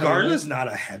heavyweight. He's Angel not Garza's not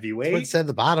a That's what it heavyweight. said at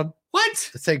the bottom.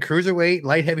 What? It said cruiserweight,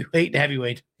 light heavyweight, and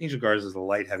heavyweight. Angel Garza's a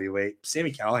light heavyweight.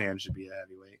 Sammy Callahan should be a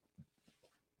heavyweight.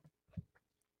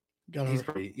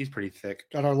 He's pretty thick.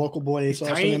 got our local boy He's Ace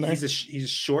Austin tiny. in there. He's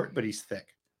short, but he's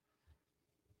thick.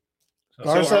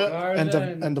 Garza and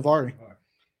Davari.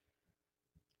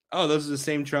 Oh, those are the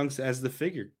same trunks as the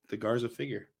figure, the Garza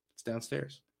figure. It's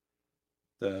downstairs.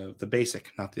 The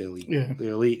basic, not the elite. Yeah. The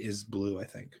elite is blue, I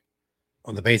think.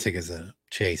 Well, the basic is a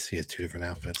Chase. He has two different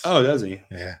outfits. Oh, does he?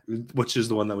 Yeah. Which is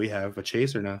the one that we have? A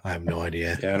Chase or no? I have no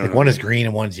idea. Yeah, I don't Like know. one is green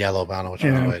and one's yellow, but I don't know which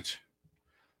Yeah. one's which.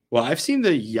 Well, I've seen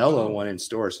the yellow one in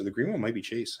stores, so the green one might be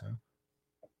Chase.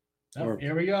 Oh, Or-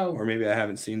 here we go. Or maybe I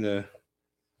haven't seen the.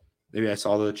 Maybe I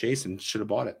saw the Chase and should have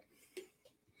bought it.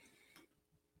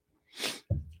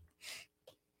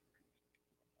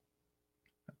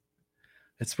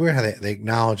 It's weird how they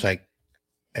acknowledge like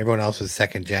everyone else is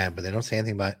second gen, but they don't say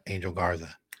anything about Angel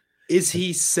Garza. Is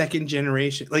he second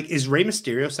generation? Like, is Rey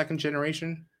Mysterio second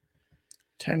generation?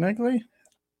 Technically,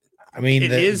 I mean,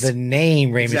 It is- the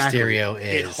name Rey Exactly. Mysterio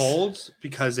is It holds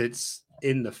because it's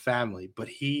in the family, but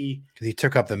he because he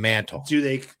took up the mantle, do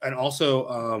they and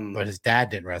also but his dad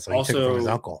didn't wrestle. He took it from his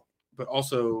also- uncle. but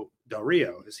also Del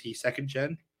Rio, is he second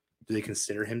gen? Do they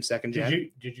consider him second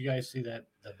gen? Did you guys see that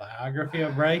the biography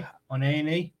of Ray on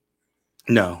A&E?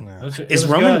 No. No. Is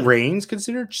Roman Reigns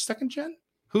considered second gen?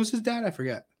 Who's his dad? I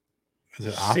forget. Is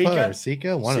it Alpha Sika? or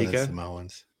Sika? One of the Sika.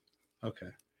 Samoans. Okay.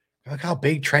 Look how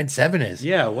big Trent Seven is.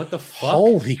 Yeah, what the fuck?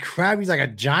 Holy crap, he's like a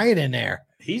giant in there.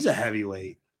 He's a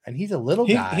heavyweight. And he's a little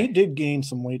he guy. did gain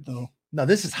some weight though. No,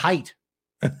 this is height.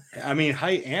 I mean,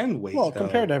 height and weight. Well, though.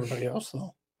 compared to everybody else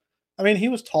though. I mean, he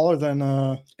was taller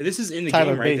than This is in the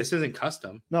Tyler game, right? Bate. This isn't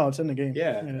custom. no, it's in the game.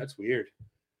 Yeah, that's weird.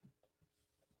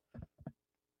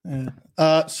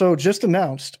 Yeah. So just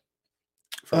announced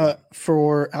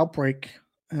for Outbreak,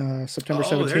 September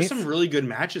there's 17th. some really good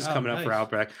matches Oh, coming up for nice.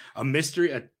 Outback.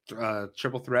 A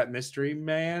triple threat mystery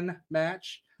man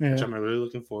match, Yeah. which I'm really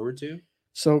looking forward to.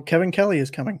 So Kevin Kelly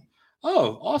is coming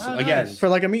Oh, awesome! Oh, Again, nice. for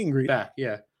like a meet and greet. back.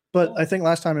 Yeah, But I think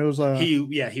last time it was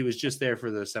he was just there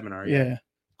for the seminar. yeah.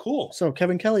 Cool. So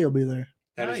Kevin Kelly will be there.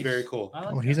 That is Nice. very cool. I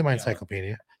like Oh, he's in that my guy.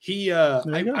 encyclopedia. He you go.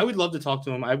 I would love to talk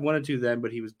to him. I wanted to then,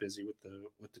 but he was busy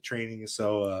with the training.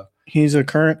 So He's a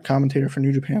current commentator for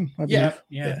New Japan, I Yeah. believe.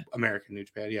 Yeah. American New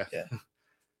Japan, yeah. Yeah.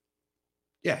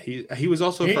 Yeah, he was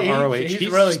also for He- ROH. he's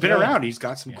He's really been good. around. He's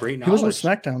got some Yeah. great He knowledge. was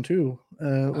on SmackDown too,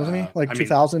 wasn't he? Like I mean,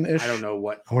 2000 ish. I don't know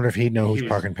what. I wonder if he'd know He whose was-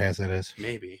 parking pass that is.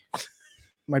 Maybe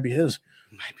Might be his.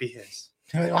 might be his.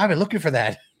 I've been looking for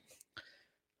that.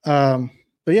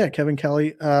 But yeah, Kevin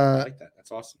Kelly. I like that.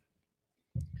 That's awesome.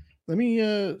 Let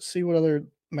me see what other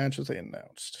matches they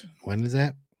announced. When is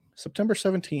that? September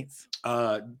 17th,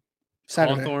 Uh,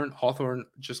 Saturday. Hawthorne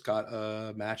just got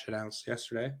a match announced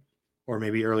yesterday, or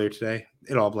maybe earlier today.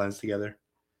 It all blends together.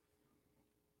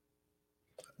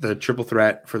 The triple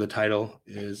threat for the title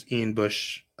is Ian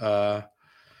Bush,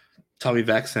 Tommy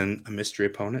Vex, and a mystery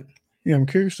opponent. Yeah, I'm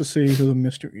curious to see who the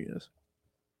mystery is.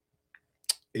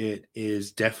 It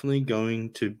is definitely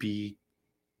going to be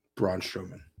Braun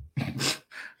Strowman.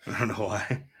 I don't know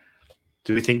why.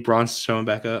 Do we think Braun's showing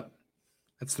back up?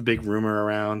 That's the big rumor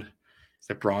around. Is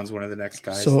that Braun's one of the next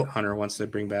guys So- that Hunter wants to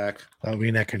bring back? That would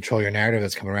mean that control your narrative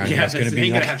that's coming around. Yeah, It's going to he be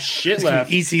ain't like, gonna have shit it's gonna left.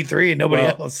 be EC3 and nobody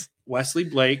Well, else. Wesley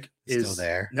Blake Still is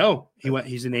there. No,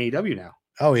 he's in AEW now.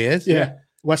 Oh, he is? Yeah,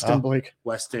 Weston Oh. Blake.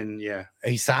 Weston, yeah.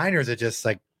 He signed, or is it just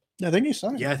like, Yeah, I think he's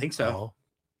signed. Yeah, I think so. oh,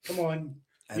 Come on.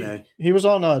 And then He was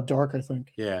on Dark, I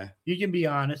think. yeah. You can be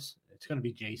honest. It's gonna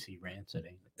be JC Rancid.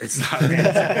 Ain't it? It's not.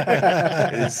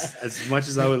 It's, as much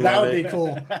as I would That love would it, be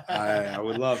cool. I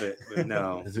would love it, but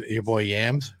no, Is it your boy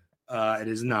Yams? it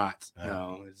is not. Oh.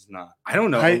 No, it's not. I don't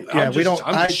know. We don't.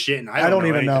 I'm just shitting. I don't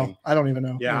even know. anything. I don't even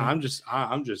know. Yeah, I'm just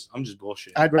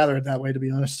bullshit. I'd rather it that way, to be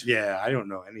honest. Yeah, I don't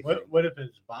know anything. What if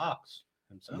it's Box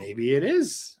himself? Maybe it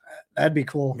is. That'd be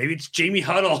cool. Maybe it's Jamie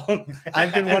Huddle.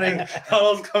 I've been wanting-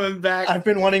 Huddle's coming back. I've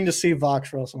been wanting to see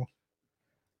Vox wrestle.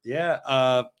 Yeah.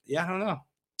 Yeah. I don't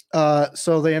know.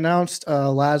 So they announced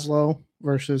Laszlo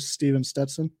versus Steven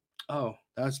Stetson. Oh,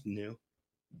 that's new.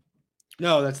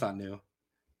 No, that's not new.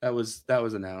 That was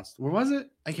announced. Where was it?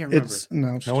 I can't remember. It's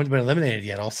announced. No one's been eliminated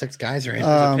yet. All 6 guys are in.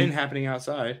 There's a pin happening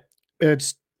outside.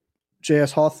 It's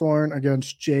JS Hawthorne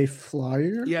against Jay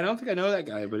Flyer. Yeah, I don't think I know that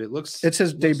guy, but it looks. It's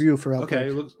his debut for Outbreak. Okay,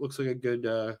 it looks like a good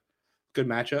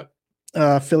matchup.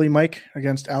 Philly Mike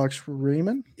against Alex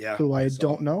Raymond, Yeah, who I saw.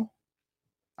 don't know.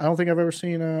 I don't think I've ever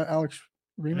seen Alex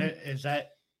Raymond. Is that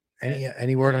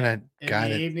Any word on that in guy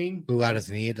the that evening? blew out his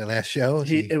knee at the last show?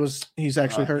 Is He's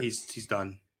actually hurt. He's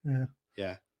done.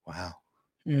 Wow.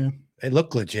 Yeah. It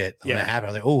looked legit when Yeah. it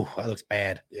happened. I was like, oh, that looks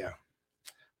bad. Yeah.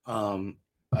 I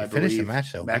I finished the believe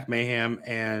match though. Mac Mayhem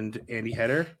and Andy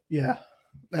Header. Yeah.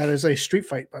 That is a street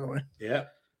fight, by the way. Yeah.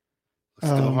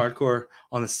 Still Um, hardcore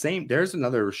on the same. There's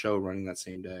another show running that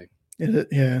same day.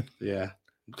 Yeah. Yeah,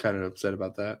 I'm kind of upset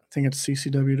about that. I think it's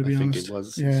CCW, to be I think honest. it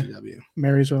was Yeah. CCW.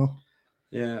 Marysville.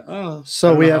 Yeah. Oh, So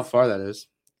I don't we know how have- far that is.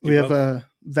 We have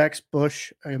Vex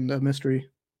Bush and a mystery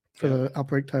for Yeah. the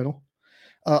Outbreak title.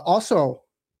 Also,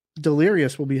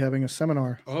 Delirious will be having a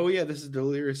seminar Oh yeah, this is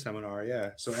Delirious seminar.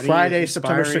 Yeah. So any Friday,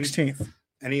 September aspiring- 16th.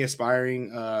 Any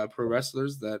aspiring pro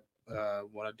wrestlers that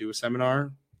want to do a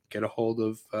seminar, get a hold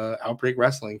of Outbreak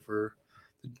Wrestling for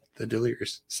the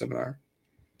Delirious seminar.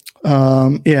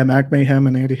 Yeah, Mac Mayhem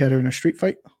and Andy Header in a street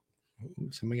fight.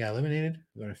 Ooh, somebody got eliminated.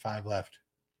 There are 5 left.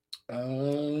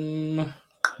 Um,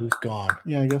 Who's gone?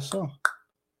 Yeah, I guess so.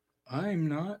 I'm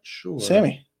not sure.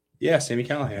 Sammy. Yeah, Sammy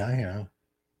Callahan. Yeah, yeah.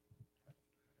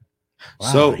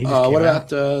 Wow, So, he just came what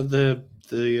out. about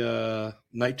the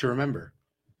Night to Remember?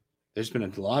 There's been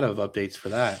a lot of updates for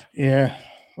that. Yeah,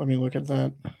 let me look at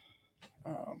that.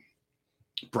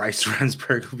 Bryce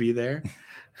Rensburg will be there.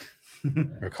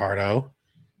 Ricardo,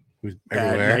 who's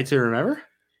everywhere? Night to Remember?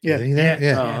 Yeah. Is he there?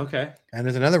 Yeah. Oh, okay. And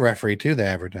there's another referee too they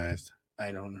advertised.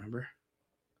 I don't remember.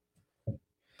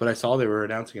 But I saw they were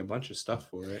announcing a bunch of stuff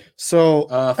for it. So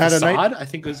at a Facade, night, I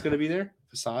think was going to be there.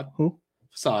 Facade. Who?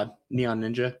 Facade. Neon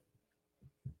Ninja.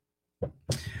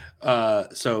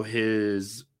 So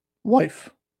his wife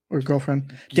or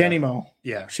girlfriend, Danny Mo,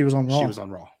 Yeah, she was on Raw. she was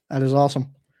on Raw. That is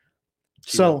awesome.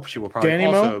 She will probably Danny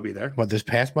Mo? also be there. What, this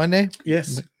past Monday?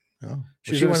 Yes, Oh.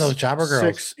 She's Was she in one of a those jobber girls?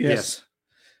 6, yes.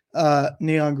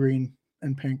 Neon green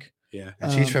and pink. Yeah.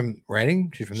 And she's Um, from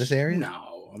Reading? She's from this area?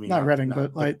 No, I mean Not Reading,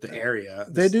 but, like, the area.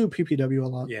 They do PPW a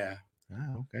lot. Yeah.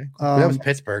 Oh, okay. That was Um,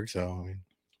 Pittsburgh, so I mean,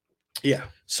 Yeah.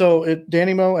 so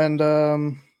Danny Mo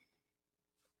and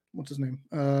what's his name?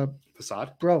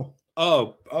 Facade. Bro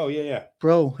Yeah.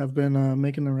 have been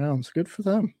making the rounds. Good for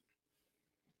them.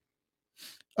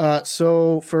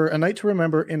 So for A Night to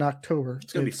Remember in October,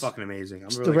 It's gonna be fucking amazing. I'm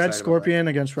it's really the Red excited about Scorpion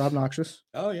against Rob Noxious.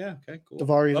 that. Oh yeah. Okay. Cool.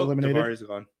 Daivari is eliminated. Daivari's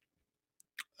gone.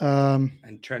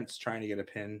 And Trent's trying to get a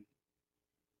pin.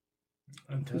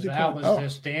 Who's he Al playing? was Oh.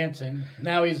 just dancing.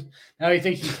 Now he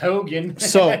thinks he's Hogan.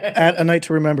 so at A Night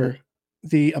to Remember,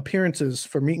 the appearances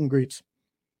for meet and greets.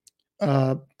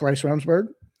 Bryce Ramsberg,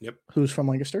 Yep. who's from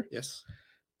Lancaster. Yes.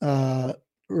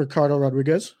 Ricardo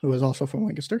Rodriguez, who is also from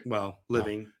Lancaster. Well,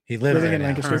 living he lives Living there in now.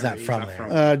 Lancaster. He's not He's from not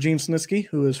there. from- Gene Snitsky,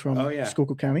 who is from Oh, yeah.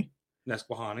 Schuylkill County.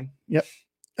 Nesquehoning.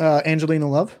 Angelina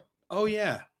Love, Oh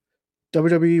yeah.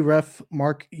 WWE ref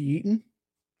Mark Yeaton,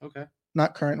 Okay.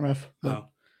 not current ref. but,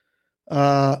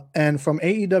 Oh. And from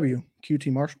AEW,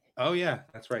 QT Marshall, Oh yeah.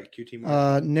 That's right. QT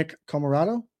Marshall. Nick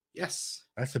Camarado, Yes.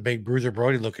 That's the big Bruiser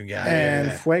Brody looking guy. and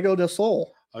yeah. Fuego del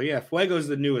Sol. Oh yeah. Fuego's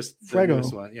the newest. Fuego.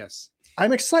 Newest one. Yes.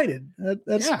 I'm excited.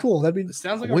 That's Yeah. cool. That'd be It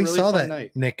sounds like a we really saw fun that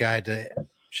night. Nick guy at the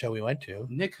show we went to.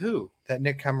 Nick who? That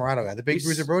Nick Camarado guy, the big We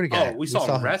Bruiser s- Brody guy. Oh, we saw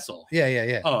him him. wrestle. Yeah, yeah,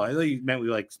 yeah. Oh, I thought you meant we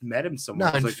like met him somewhere.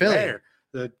 No, I was in like, Philly. where?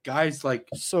 The guy's like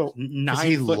so. 'Cause 9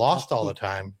 he foot lost tall. all the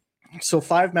time. So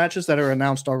 5 matches that are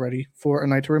announced already for A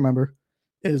Night to Remember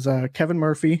is Kevin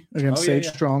Murphy against Oh, yeah, Sage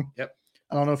yeah. Strong. Yep.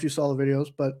 I don't know if you saw the videos,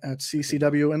 but at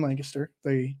CCW in Lancaster,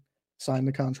 they signed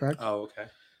the contract. Oh, okay.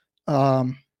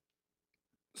 Um,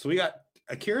 So we got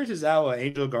Akira Tozawa,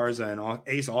 Angel Garza, and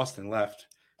Ace Austin left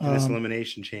in this um,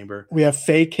 elimination chamber. we have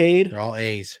Fake-Cade. They're all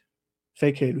A's.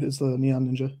 Fake-Cade is the Neon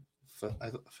Ninja.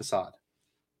 Facade.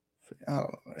 I don't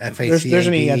know. F-A-C-A-D-E. There's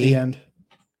an E at the end.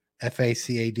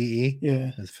 FACADE.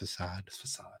 Yeah. That's facade. It's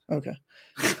facade. Okay.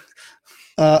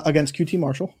 Against QT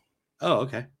Marshall. Oh,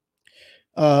 okay.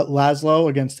 Laszlo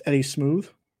against Eddie Smooth.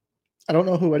 I don't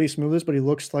know who Eddie Smooth is, but he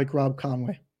looks like Rob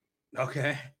Conway.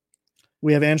 Okay.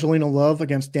 We have Angelina Love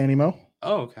against Danny Mo.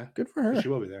 Oh, okay. Good for her. She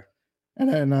will be there. And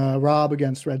then Rob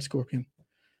against Red Scorpion.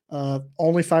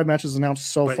 Only 5 matches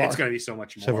announced so But far. it's going to be so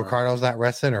much more. So Ricardo's not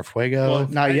wrestling or Fuego? Well,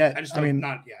 Not yet. I just I don't, mean-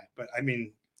 not yet. But I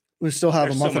mean, We still have a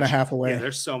there's month so and a much- half away. Yeah,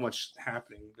 there's so much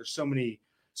happening. There's so many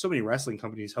wrestling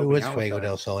companies Who helping is out with Fuego that.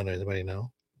 del Sol? Does anybody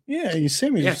know? Yeah, he's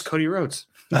Sammy's. Yeah, it's Cody Rhodes.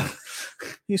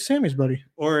 He's Sammy's buddy.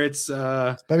 Or it's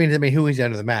But I mean, who is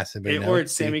under the mask? Anybody know? or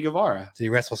it's Sammy Guevara. Did he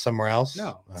wrestle somewhere else?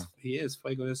 No, Oh. he is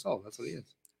Fuego del Sol. That's what he is.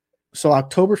 So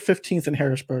October 15th in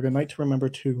Harrisburg, a night to remember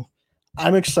too.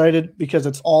 I'm excited because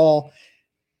it's all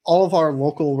of our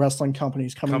local wrestling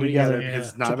companies coming together. Yeah.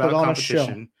 It's not to about put on a show.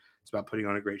 competition. It's about putting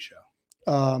on a great show.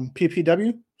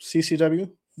 PPW, CCW,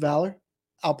 Valor,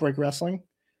 Outbreak Wrestling.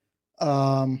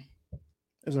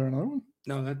 Is there another one?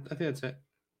 No, I think that's it.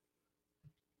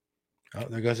 Oh,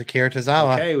 there goes Akira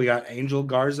Tozawa. Okay, we got Angel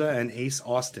Garza and Ace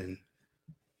Austin.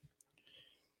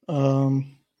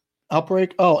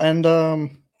 Outbreak. Oh, and Are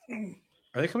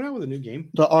they coming out with a new game?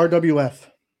 the RWF.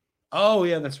 Oh,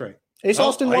 yeah, that's right. Ace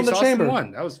Austin won Ace the Austin chamber.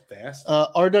 won. That was fast.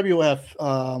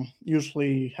 RWF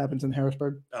usually happens in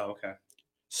Harrisburg. Oh, okay.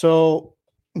 So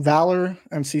Valor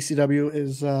and CCW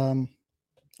is I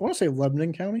want to say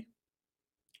Lebanon County.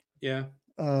 Yeah.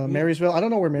 Marysville. I don't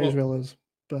know where Marysville is,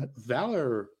 but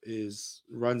Valor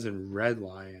runs in Red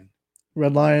Lion.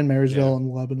 Red Lion, Marysville, Yeah.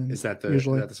 and Lebanon. Is that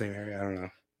Usually. the same area? I don't know.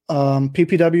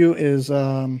 PPW is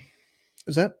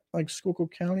that like Schuylkill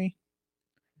County?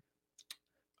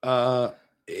 No,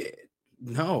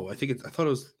 I thought it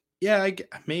was. Yeah,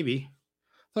 maybe.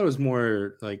 I thought it was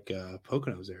more like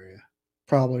Poconos area.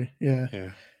 Probably, yeah.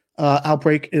 Yeah.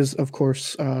 Outbreak is of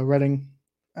course Reading.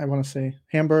 I want to say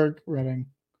Hamburg, Reading.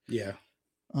 Yeah.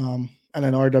 And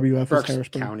then RWF Berks is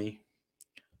Harrisburg. County.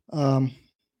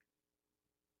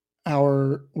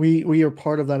 We are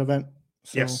part of that event.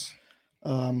 So, Yes.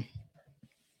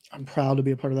 I'm proud to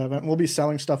be a part of that event. We'll be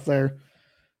selling stuff there.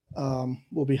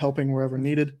 We'll be helping wherever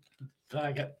needed.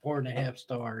 I got 4.5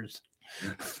 stars.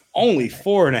 Only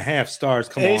 4.5 stars.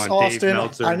 Come Ace on, Dave Austin.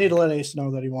 Meltzer. I need to let Ace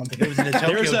know that he won. It was in the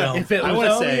Tokyo There's a- Dome. If it I was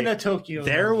wanna only say in a Tokyo,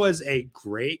 There Dome. was a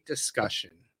great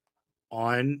discussion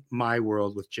on My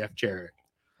World with Jeff Jarrett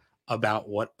about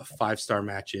what a 5-star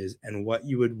match is and what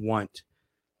you would want.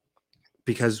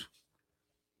 Because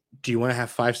do you want to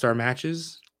have 5-star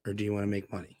matches or do you want to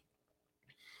make money?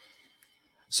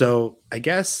 So I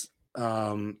guess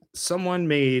someone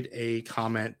made a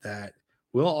comment that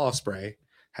Will Ospreay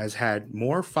has had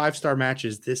more 5-star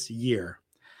matches this year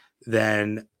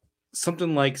than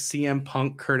something like CM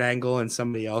Punk, Kurt Angle, and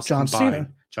somebody else John combined.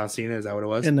 Cena. John Cena, is that what it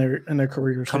was? in their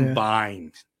careers. yeah.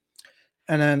 Combined.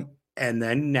 And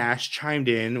then Nash chimed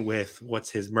in with what's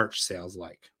his merch sales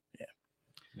like.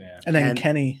 yeah. and And-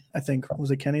 Kenny, I think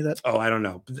was it Kenny that Oh, I don't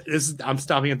know. I'm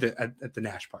stopping at the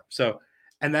Nash part. So,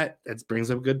 and that brings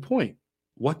up a good point.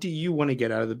 What do you want to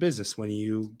get out of the business when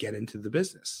you get into the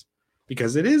business?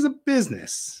 Because it is a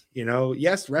business, you know.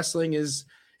 Yes, wrestling is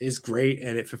great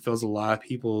and it fulfills a lot of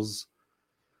people's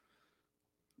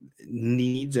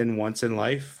needs and wants in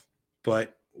life.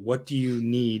 But what do you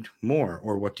need more,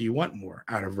 or what do you want more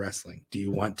out of wrestling? Do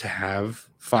you want to have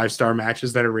 5-star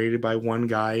matches that are rated by one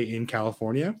guy in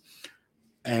California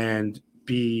and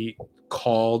be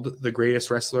called the greatest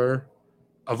wrestler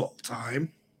of all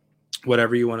time?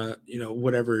 Whatever you want to,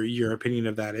 whatever your opinion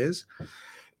of that is.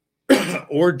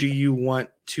 Or do you want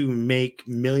to make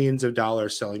millions of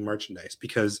dollars selling merchandise?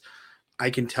 Because I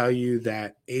can tell you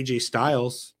that AJ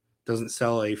Styles doesn't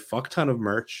sell a fuck ton of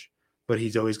merch, but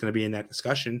he's always going to be in that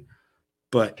discussion.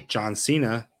 But John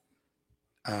Cena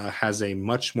has a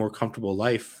much more comfortable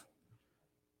life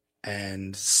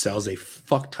and sells a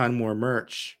fuck ton more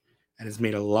merch and has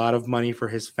made a lot of money for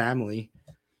his family.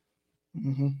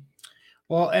 Mm-hmm.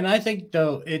 Well, and I think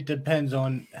though it depends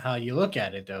on how you look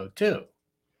at it though too,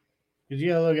 because you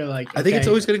gotta look at like I think it's okay,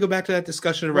 always going to go back to that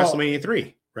discussion of Well, WrestleMania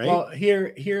 3, right? well here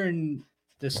in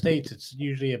the States it's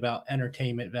usually about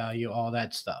entertainment value, all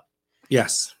that stuff.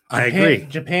 Yes, I Japan- agree.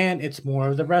 Japan, it's more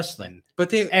of the wrestling,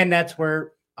 But and that's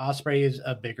where Osprey is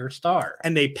a bigger star.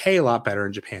 and they pay a lot better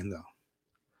in Japan though.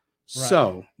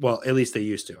 So, well, at least they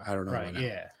used to. I don't know. Right? now.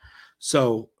 Yeah.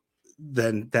 So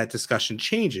then that discussion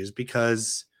changes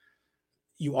because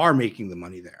you are making the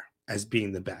money there as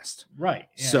being the best. Right.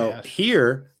 Yeah, So yeah.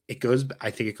 here I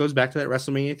think it goes back to that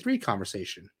WrestleMania 3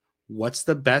 conversation. What's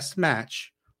the best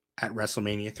match at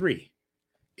WrestleMania 3?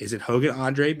 Is it Hogan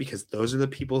Andre? Because those are the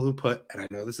people who put, and I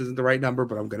know this isn't the right number,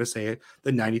 but I'm going to say it,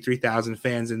 the 93,000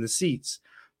 fans in the seats.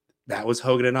 That was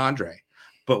Hogan and Andre.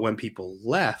 But when people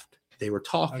left, they were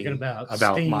talking about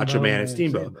Macho Man and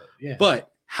Steamboat. Yeah. But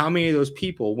how many of those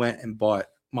people went and bought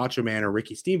Macho Man or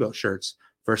Ricky Steamboat shirts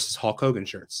versus Hulk Hogan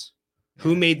shirts?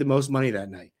 Who made the most money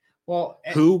that night? Well,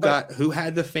 Who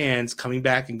had the fans coming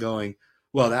back and going,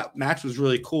 well, that match was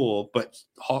really cool, but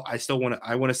I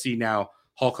want to see now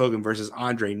Hulk Hogan versus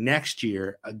Andre next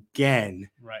year again.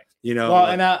 right. You know, Well,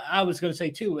 and I was going to say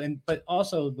too, but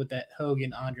also with that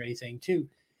Hogan Andre thing too,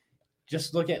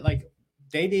 just look at like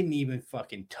they didn't even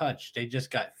fucking touch. They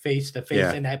just got face to face,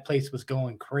 and that place was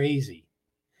going crazy.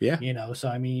 Yeah. You know, so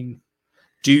I mean,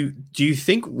 do you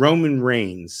think Roman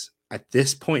Reigns at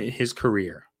this point in his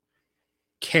career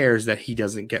cares that he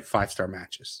doesn't get 5-star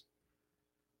matches?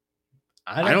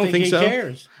 I don't think so. he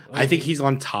cares. I think he's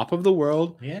on top of the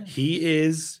world. Yeah. He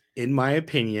is, in my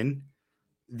opinion,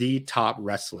 the top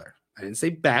wrestler. I didn't say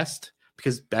best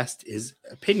because best is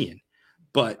opinion,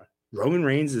 but Roman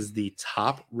Reigns is the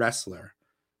top wrestler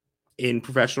in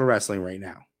professional wrestling right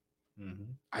now.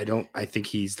 Mm-hmm. I think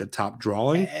he's the top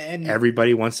drawing. And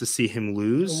everybody wants to see him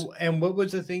lose. And what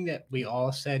was the thing that we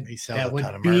all said He sells that a ton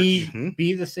would of be, merch.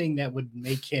 be the thing that would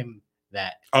make him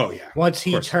that Oh yeah. once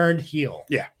he course. turned heel?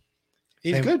 Yeah.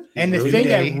 He's Same- good. And He's the really thing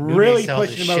good. that New Day really sells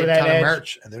pushed a him over shit that ton of edge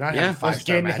merch, and they're not Yeah. having was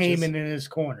 5-star getting matches. Heyman in his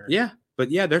corner. Yeah, but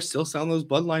yeah, they're still selling those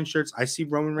bloodline shirts. I see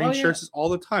Roman Reigns yeah. shirts all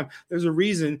the time. There's a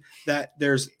reason that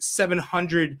there's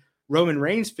 700 Roman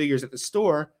Reigns figures at the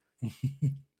store.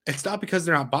 It's not because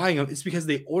they're not buying them. It's because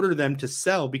they order them to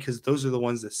sell because those are the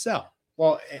ones that sell.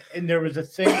 Well, and there was a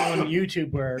thing on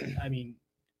YouTube where, I mean,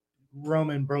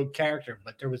 Roman broke character,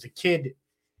 but there was a kid,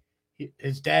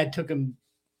 his dad took him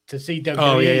to see WWE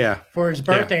Oh, yeah. for his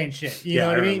birthday and shit. You Yeah, know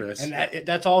what I I mean? remember this. And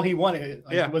that's all he wanted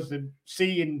Yeah. was to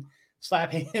see and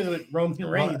slap hands with Roman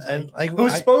Reigns. And like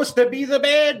Who's supposed to be the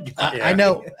bad guy? Yeah. I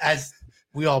know as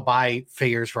we all buy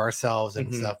figures for ourselves and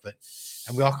Mhm. stuff,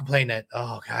 and we all complain that,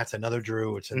 oh God, it's another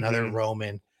Drew, it's another Mhm.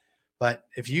 Roman. But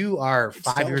if you are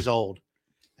 5 still- years old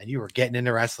and you are getting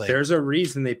into wrestling There's a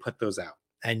reason they put those out.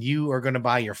 and you are going to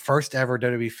buy your first ever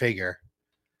WWE figure,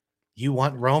 you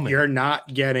want Roman. You're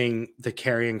not getting the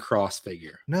Karrion Cross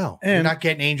figure. No, you're And- not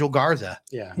getting Angel Garza.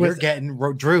 Yeah. You're With- getting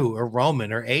Drew or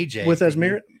Roman or AJ. With as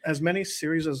many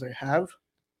series as they have,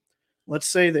 let's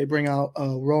say they bring out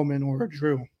a Roman or a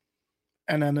Drew,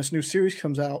 and then this new series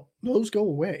comes out, those go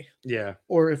away. Yeah.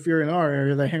 Or if you're in our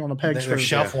area, they hang on the pegs They're for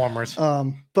shelf warmers.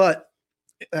 But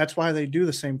that's why they do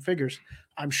the same figures.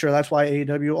 I'm sure that's why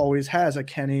AEW always has a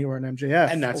Kenny or an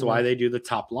MJF. And that's why they do the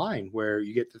top line where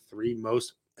you get the three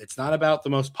most. It's not about the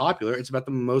most popular, it's about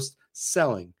the most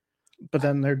selling. But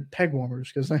then they're peg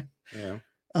warmers because they. Yeah.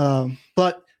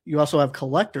 But you also have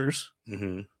collectors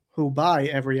Mm-hmm. who buy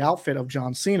every outfit of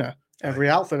John Cena, every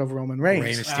outfit of Roman Rey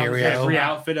Reigns. Mysterio. Every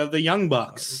outfit of the Young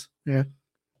Bucks. Rey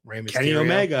Kenny Mysterio.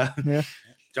 Omega. Yeah.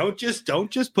 Don't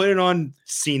just put it on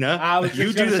Cena. I was You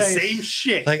just do gonna the say- same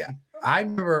shit. Like I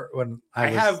remember when I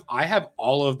have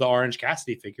all of the Orange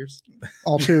Cassidy figures.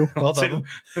 All two. both of them.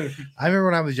 I remember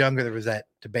when I was younger, there was that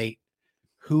debate: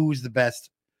 who's the best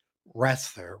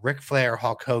wrestler, Ric Flair or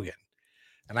Hulk Hogan?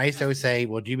 And I used to always say,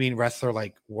 "Well, do you mean wrestler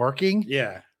like working?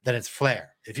 Yeah. Then it's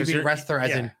Flair. If you 'Cause mean you're- wrestler as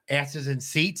yeah. in asses and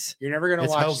seats, You're never gonna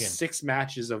It's watch Hogan. 6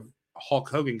 matches of Hulk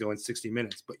Hogan go in 60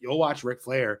 minutes, but you'll watch Ric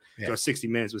Flair Yeah. go 60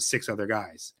 minutes with 6 other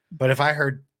guys. but if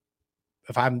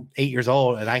I'm 8 years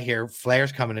old and I hear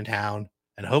Flair's coming to town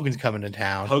and Hogan's coming to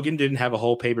town, Hogan didn't have a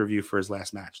whole pay-per-view for his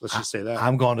last match. Let's just say that.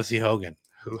 I'm going to see Hogan.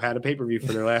 Who had a pay-per-view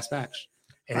for their last match?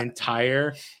 An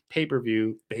entire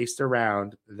pay-per-view based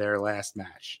around their last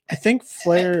match. I think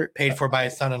Flair. Paid for by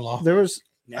his son-in-law. There was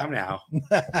Now.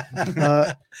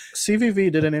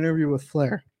 CVV did an interview with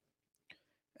Flair,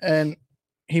 and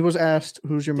he was asked,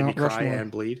 "Who's your Did he Mount cry Rushmore?"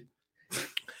 and bleed?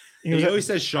 He He, was always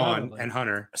says Sean Probably. and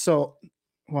Hunter. so,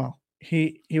 well,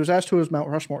 he was asked who his Mount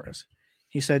Rushmore is.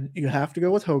 He said, "You have to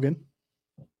go with Hogan."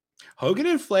 Hogan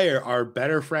and Flair are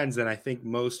better friends than I think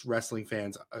most wrestling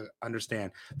fans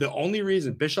understand. The only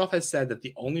reason Bischoff has said that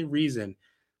the only reason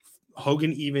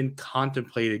Hogan even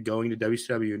contemplated going to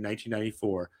WCW in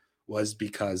 1994 was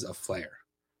because of Flair.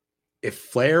 If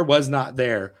Flair was not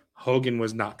there, Hogan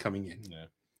was not coming in.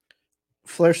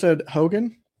 Flair said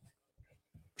Hogan,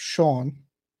 Shawn,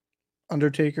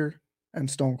 Undertaker, and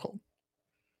Stone Cold.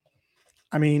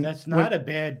 I mean, That's not a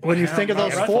bad. when you think of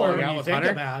Mount those Rushmore four- when you with think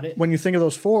Hunter? about it. when you think of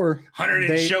those four, Hunter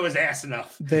didn't They- show his ass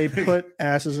enough. they put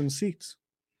asses in seats.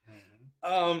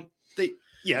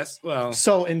 Yes, well,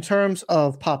 So, in terms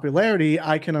of popularity,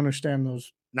 I can understand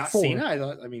those. not four. Cena.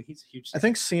 I mean, he's a huge. I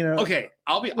think Cena. Okay,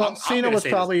 I'll be. Well, I'm Cena gonna was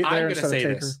say probably this. there I'm gonna instead of say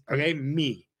Taker. this. Okay,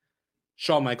 me,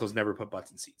 Shawn Michaels never put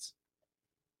butts in seats.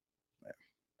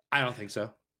 I don't think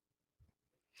so.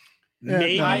 Yeah,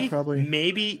 maybe no, probably.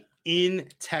 maybe in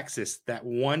Texas that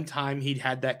one time he'd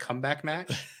had that comeback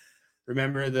match.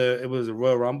 Remember it was a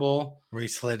Royal Rumble. Where he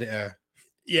slid,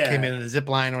 Yeah. came in a zip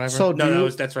line or whatever. So No,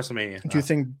 that's WrestleMania. do you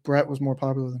think Brett was more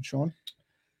popular than Sean?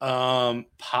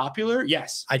 Popular,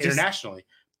 yes. Internationally,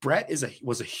 Brett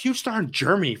was a huge star in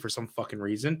Germany for some fucking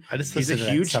reason. I just He's a listened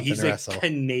to huge, that he's Something a to Wrestle.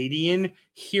 Canadian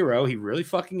hero. He really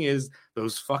fucking is.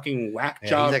 Those fucking whack Yeah,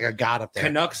 job he's like a god up there.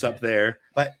 Canucks up there.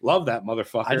 But love that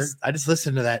motherfucker. I just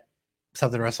listened to that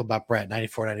Something to Wrestle about Brett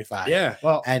 94, 95. Yeah,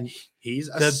 Well, And he's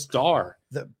a star.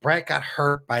 Brett got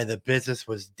hurt by the business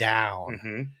was down.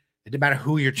 Mhm. It didn't matter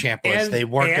who your champ was. They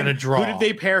weren't going to draw. Who did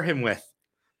they pair him with?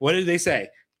 What did they say?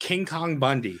 King Kong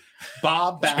Bundy,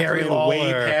 Bob Jerry Backlund way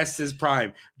Lawler. past his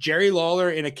prime, Jerry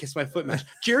Lawler in a Kiss My Foot match.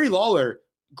 Jerry Lawler,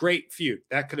 great feud.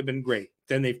 That could have been great.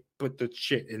 Then they put the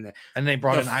shit in there. And they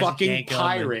brought The in Isaac fucking Yankem and-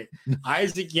 pirate,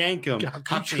 Isaac Yankem,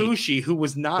 Hakushi. Hakushi, who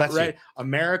was not Bless you. ready.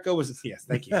 America was, yes,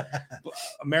 thank you.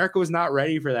 America was not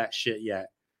ready for that shit yet.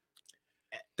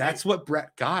 That's what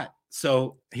Brett got.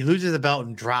 So He loses the belt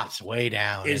and drops way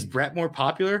down. is and Brett more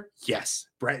popular? Yes.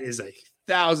 Brett is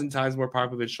 1,000 times more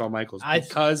popular than Shawn Michaels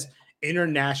because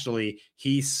internationally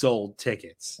he sold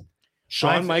tickets.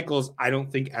 Shawn Michaels, I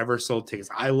don't think ever sold tickets.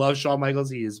 I love Shawn Michaels.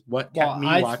 He is what kept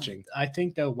me watching. I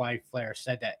think though why Flair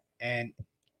said that, and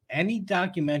any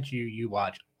documentary you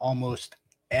watch, almost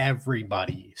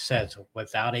everybody says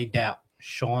without a doubt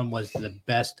Shawn was the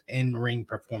best in-ring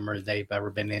performer they've ever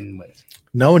been in with.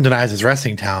 no one denies his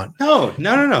wrestling talent. No.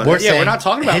 We're We're not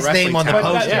talking about his wrestling name on the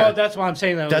talent. poster. Well, that's what I'm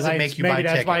saying. Though, Doesn't like, make you maybe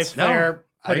buy that's why tickets. Flair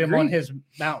I put him on agree. his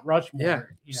Mount Rushmore. Yeah.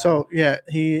 You know? So yeah,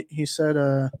 he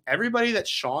said Everybody that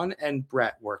Shawn and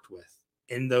Brett worked with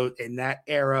in that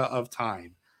era of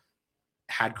time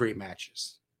had great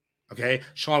matches. Okay.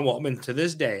 Sean Waltman to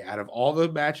this day, out of all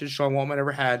the matches Sean Waltman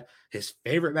ever had, his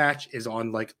favorite match is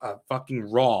on like a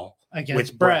fucking Raw against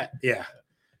with Brett. Yeah.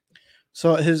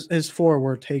 so his four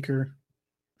were Taker,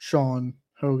 Sean,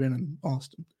 Hogan, and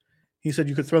Austin. He said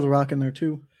you could throw the Rock in there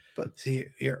too. But See,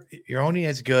 you're only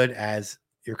as good as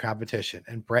your competition.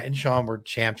 And Brett and Shawn were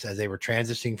champs as they were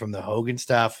transitioning from the Hogan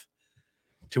stuff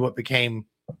to what became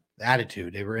the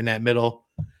Attitude. They were in that middle.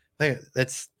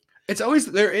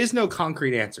 There is no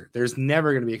concrete answer. There's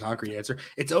never going to be a concrete answer.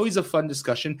 It's always a fun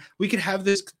discussion. We could have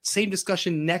this same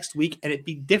discussion next week and it'd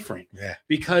be different. Yeah.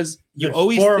 Because you The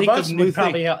always four think of us of new would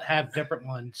probably things. have different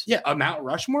ones. Yeah, a Mount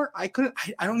Rushmore. I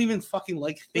don't even fucking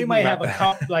like thinking We might about have a that.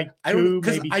 couple, like I don't two,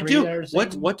 because maybe I three do. there,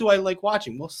 What do I like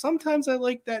watching? Well, sometimes I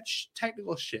like that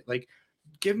technical shit. Like,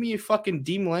 give me a fucking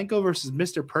Dean Malenko versus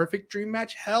Mr. Perfect dream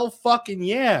match. Hell, fucking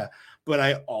yeah. But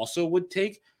I also would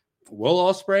take Will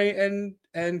Ospreay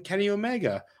and Kenny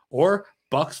Omega, or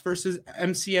Bucks versus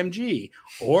MCMG,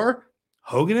 or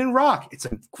Hogan and Rock. It's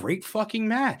a great fucking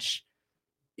match.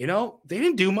 You know, they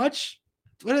didn't do much.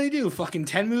 What do they do? Fucking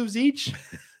 10 moves each?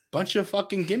 Bunch of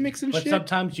fucking gimmicks and But shit.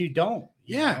 sometimes you don't.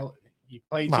 Yeah. You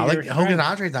play to Well, your like Hogan strength.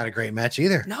 Andre's not a great match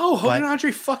either. No, Hogan But- and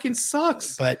Andre fucking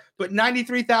sucks. But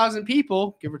 93,000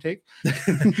 people, give or take,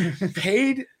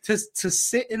 paid to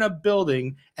sit in a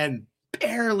building and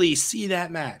barely see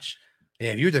that match.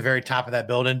 yeah, if you're at the very top of that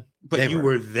building, But they you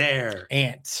were there.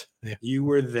 ants. Yeah. You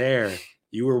were there.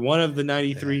 You were one of the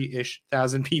 93-ish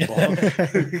thousand people.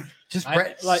 Just I-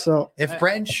 Brett. like- so If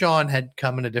Brett and Shawn had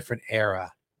come in a different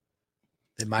era,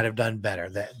 they might have done better.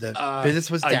 The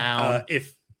business was down.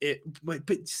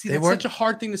 But see, They that's weren't- such a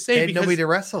hard thing to they say had because nobody to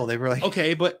wrestle. They were like,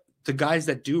 okay, but the guys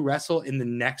that do wrestle in the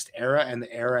next era and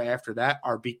the era after that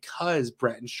are because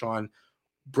Brett and Shawn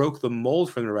broke the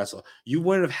mold for them to wrestle. You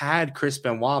wouldn't have had Chris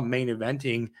Benoit main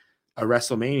eventing a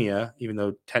WrestleMania, even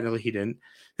though technically he didn't.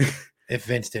 if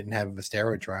Vince didn't have a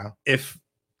steroid trial.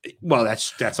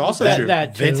 That's also That- true.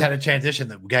 that Vince too. had a transition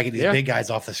that we gotta get these Yeah. big guys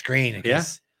off the screen. Yeah.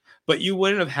 because But you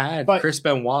wouldn't have had But- Chris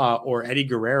Benoit or Eddie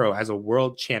Guerrero as a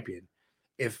world champion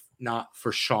if not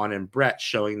for Shawn and Brett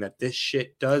showing that this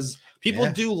shit does. People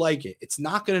Yeah. do like it. It's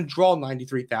not going to draw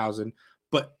 93,000,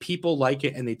 but people like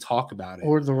it and they talk about it.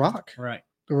 or the Rock. Right.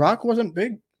 The Rock wasn't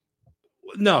big.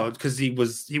 No, because he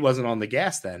wasn't on the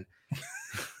gas then.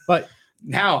 But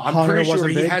Now I'm Hunter pretty sure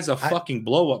wasn't he big? has a fucking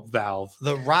blow up valve.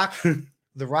 the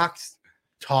Rock's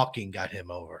talking got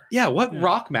him over. Yeah, what Yeah.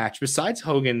 Rock match besides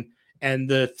Hogan and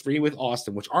the 3 with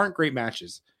Austin, which aren't great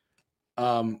matches,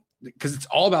 because it's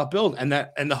all about build, and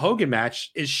the Hogan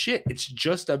match is shit. It's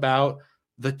just about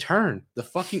the turn. The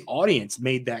fucking audience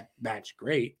made that match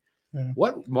great. Yeah.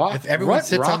 If everyone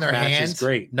sits on their match is hands,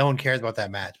 great. no one cares about that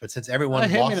match. But since everyone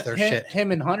him, lost and, their him, shit,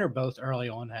 him and Hunter both early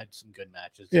on had some good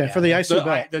matches. Yeah, for the together.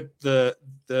 IC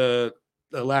belt.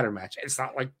 The ladder match. It's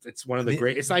not like it's one of the The-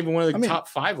 great. It's not even one of the I mean, top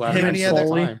 5 him ladder and matches the of all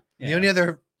Foley. time. the only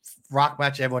other Rock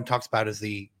match everyone talks about is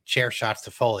the chair shots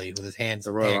to Foley with his hands.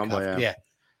 The Royal Rumble, handcuffed. yeah.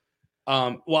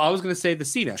 Well, I was gonna say the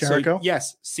Cena. Jericho? So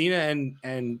yes, Cena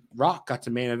and Rock got to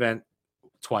main event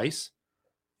twice.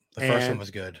 The first And- one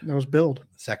was good. That was build.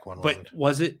 The second one But wasn't.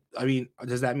 was it? I mean,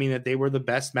 does that mean that they were the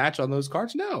best match on those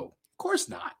cards? No, of course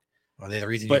not. Are they the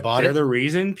reason you But bought they're it? the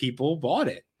reason people bought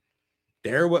it.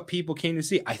 They're what people came to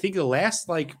see. I think the last,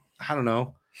 like, I don't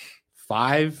know,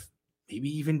 5, maybe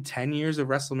even 10 years of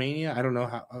WrestleMania. I don't know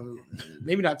how,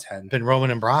 maybe not 10. Been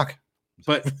Roman and Brock.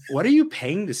 But what are you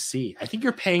paying to see? I think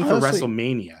you're paying for Honestly,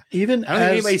 WrestleMania. Even I don't think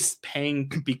as anybody's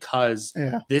paying because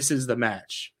yeah, this is the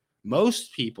match.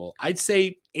 Most people, I'd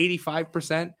say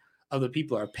 85% of the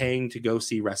people are paying to go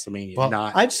see WrestleMania. Well,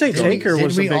 not I'd say Didn't we- Taker was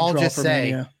didn't a we big all draw just for say,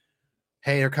 Mania.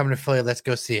 Hey, they're coming to Philly. Let's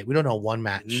go see it. We don't know one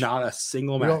match. not a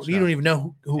single We match. don't, you don't even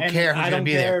know who And cares I who's don't going to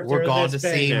be care there. if We're they're going to this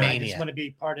see big. I just Mania. want to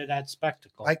be part of that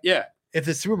spectacle. Yeah, If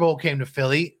the Super Bowl came to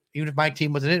Philly, even if my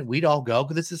team wasn't in it, we'd all go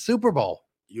because it's the Super Bowl.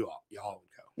 y'all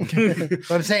would go.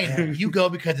 But I'm saying you go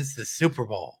because it's the Super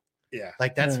Bowl. Yeah.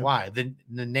 Like that's Yeah. why the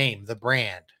name, the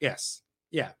brand. Yes.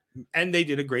 Yeah. And they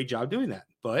did a great job doing that.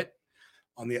 But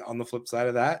on the flip side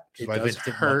of that, it Why does Vince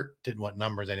didn't hurt. didn't want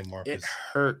numbers anymore. It 'cause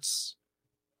hurts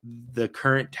the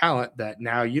current talent that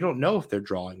now you don't know if they're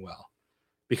drawing well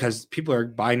because people are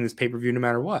buying this pay-per-view no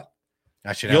matter what.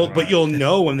 I should You'll, have but you'll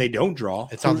know when they don't draw.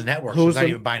 It's on the Who's- network. who's Who's not the-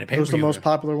 even buying a pay Who's the most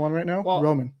popular one right now? Well,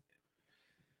 Roman.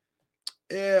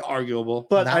 Arguable.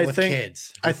 But Not I with think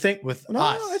kids. I think with no,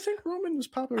 us. I think Roman is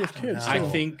popular with I don't kids. know. I too.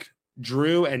 think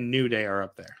Drew and New Day are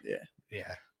up there.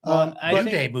 Yeah. Well, I New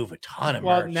think- Day move a ton of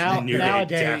well, merch. now- New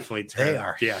nowadays, Day definitely they turn.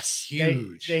 are Yes.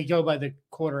 huge. They go by the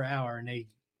quarter hour, and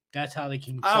that's how they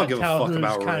can. I don't give a tell fuck who's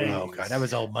about kinda- ratings. Oh god, that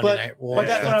was old Monday But- Night War. But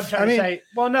that's what I'm stuff. trying I mean- to say.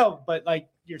 Well, no, but like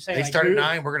you're saying, They like, start at who-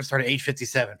 9. We're gonna start at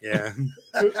 8:57. Yeah.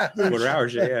 who's- Quarter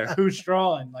hours. Yeah. who's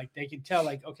drawing. Like they can tell,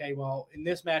 like, okay, well, in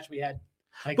this match we had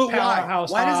like But why? powerhouse.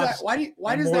 Why does Hobbs. that?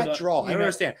 Why and does more that the- draw? I you don't know-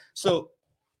 understand. So,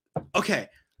 okay,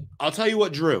 I'll tell you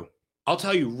what drew. I'll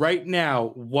tell you right now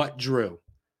what drew.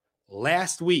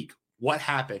 Last week, what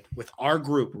happened with our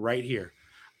group right here?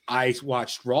 I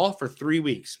watched Raw for 3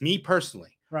 weeks. Me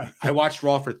personally, Right. I watched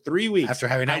Raw for 3 weeks. After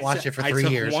having not I watched said- it for I 3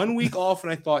 took years. 1 week off,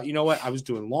 and I thought, you know what? I was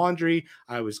doing laundry.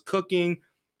 I was cooking.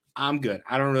 I'm good.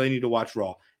 I don't really need to watch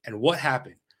Raw. And what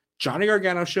happened? Johnny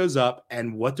Gargano shows up,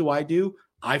 and what do?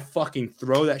 I fucking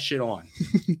throw that shit on.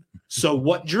 So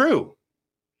what drew?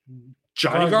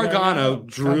 Johnny Gargano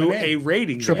drew coming in. a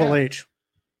rating. Triple there. H.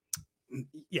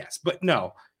 Yes, but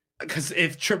no, because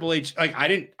if Triple H, like I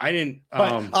didn't.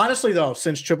 But honestly, though,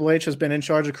 since Triple H has been in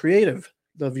charge of creative,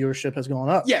 the viewership has gone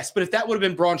up. Yes, but if that would have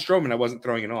been Braun Strowman, I wasn't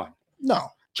throwing it on. No.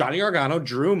 Johnny Gargano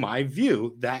drew my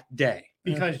view that day.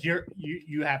 Because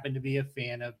you happen to be a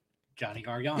fan of Johnny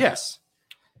Gargano. Yes.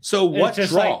 So It's what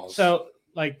just draws?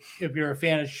 like if you're a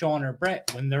fan of Sean or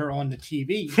Brett when they're on the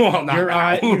TV, well, not your now.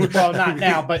 eye, well, not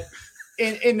now, but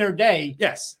in their day,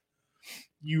 Yes.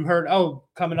 you heard,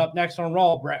 coming up next on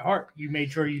Raw, Bret Hart. You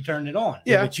made sure you turned it on.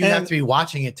 Yeah. But you have and- to be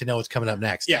watching it to know what's coming up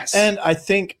next. Yes. And I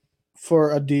think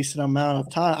for a decent amount of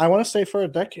time, I want to say for a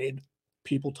decade,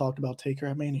 people talked about Taker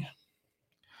at Mania.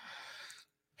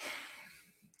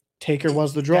 Taker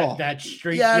was the draw. That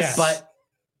streak. yes, Yes, but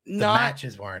The not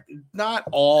matches weren't. not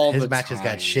all His the matches time.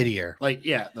 got shittier. Like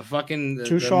the fucking the,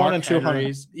 Two the Shawn Mark and two Hunter.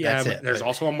 Henrys. Yeah, That's but it. there's But-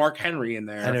 also a Mark Henry in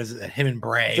there. And it was him and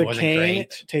Bray the wasn't Kane,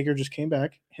 great. Taker just came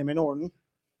back. Him and Orton.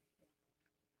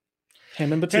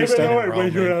 Him and Taker Batista. and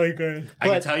Roman. really good. I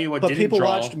can but- tell you what But didn't people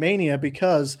draw. watched Mania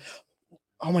because,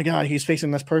 oh my God, he's facing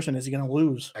this person. Is he going to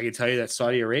lose? I can tell you that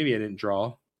Saudi Arabia didn't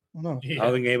draw. Oh, no. I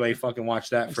don't think anybody fucking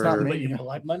watched that It's not for me.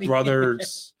 Blood money.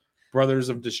 brothers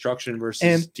of destruction versus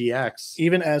And- DX.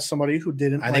 Even as somebody who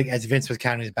didn't I think as Vince was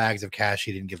counting his bags of cash,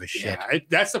 he didn't give a shit. Yeah,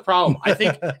 that's the problem. I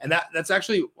think, and that's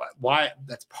actually why.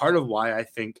 That's part of why I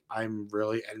think I'm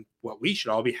really, and what we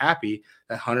should all be happy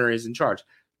that Hunter is in charge.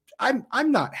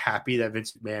 I'm not happy that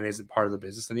Vince McMahon isn't part of the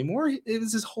business anymore. It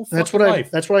was his whole that's fucking what life.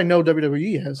 that's what I know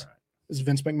WWE has is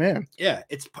Vince McMahon. Yeah,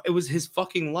 it was his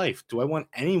fucking life. Do I want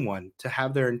anyone to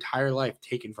have their entire life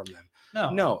taken from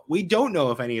them? No, we don't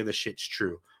know if any of the shit's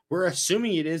true. We're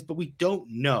assuming it is, but we don't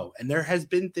know. And there has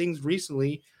been things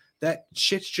recently that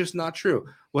shit's just not true.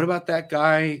 What about that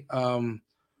guy?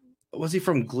 Was he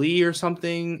from Glee or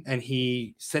something? And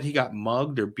he said he got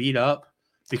mugged or beat up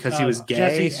because he was gay,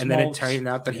 Jesse and then it Smokes. turned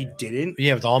out that he didn't.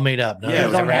 Yeah, it was all made up. No, Yeah, it it was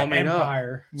was all all right. made up.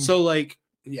 Empire. So like,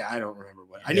 yeah, I don't remember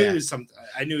what. I knew Yeah. it was some.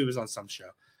 I knew he was on some show,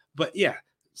 but yeah.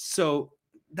 So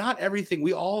not everything.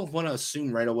 We all want to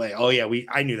assume right away. Oh yeah,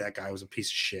 I knew that guy was a piece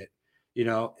of shit. You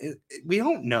know, we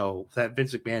don't know that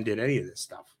Vince McMahon did any of this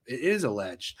stuff. It is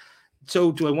alleged.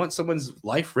 So do I want someone's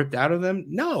life ripped out of them?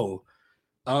 No.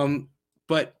 But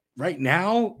But right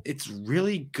now, it's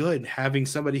really good having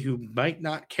somebody who might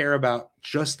not care about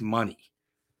just money.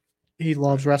 He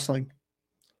loves wrestling.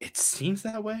 It seems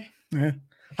that way. Yeah.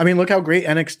 I mean, look how great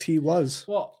NXT was.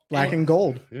 Well, Black and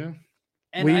gold. Yeah.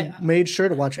 and We I, made sure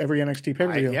to watch every NXT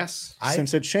pay-per-view. Yes.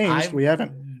 Since it changed, I've we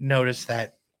haven't. noticed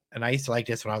that, and I used to like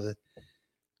this when I was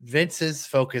Vince's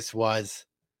focus was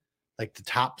like the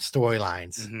top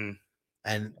storylines, Mhm.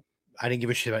 and I didn't give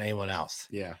a shit about anyone else.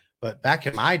 Yeah. But back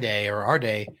in my day or our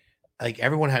day, like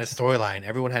everyone had a storyline,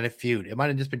 everyone had a feud. It might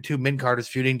have just been two mid carders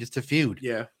feuding just to feud.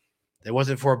 Yeah. It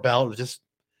wasn't for a belt, it was just,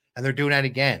 and they're doing that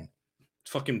again.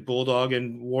 Fucking Bulldog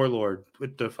and Warlord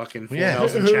with the fucking full Yeah.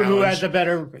 Nelson who challenge. has the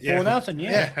better Yeah. full Nelson?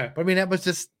 Yeah. But I mean, that was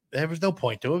just, there was no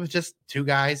point to it. It was just two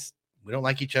guys. We don't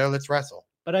like each other. Let's wrestle.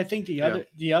 But I think the other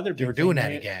They big were doing thing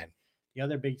that i- again. The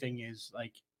other big thing is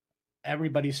like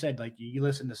everybody said, like you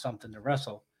listen to something to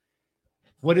wrestle.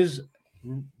 What is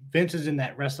Vince is in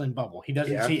that wrestling bubble? He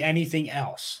doesn't Yeah. see anything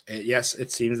else. Yes,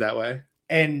 it seems that way.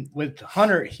 And with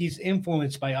Hunter, he's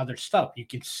influenced by other stuff. You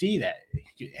can see that,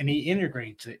 and he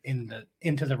integrates it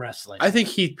into the wrestling. I think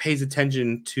he pays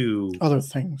attention to Other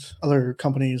things, other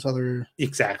companies, other.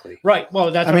 exactly. Right.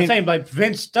 Well, that's I what I'm mean- saying. But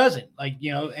Vince doesn't, like,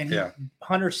 and Yeah.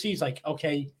 Hunter sees like,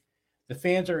 okay, the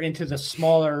fans are into the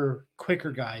smaller,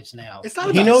 quicker guys now. It's not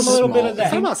He about knows a little bit small. of that.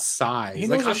 It's not about size. He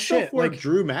Like knows I'm his still shit, for like-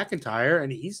 Drew McIntyre,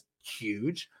 and he's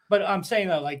huge. But I'm saying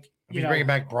that, like, If you bring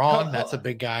back Braun, that's a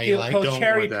big guy. You like, he'll don't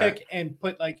cherry want that. pick and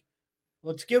put like,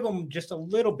 let's give him just a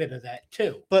little bit of that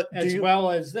too, But do as you, well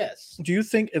as this. do you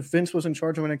think if Vince was in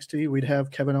charge of NXT, we'd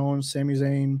have Kevin Owens, Sami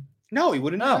Zayn? No, he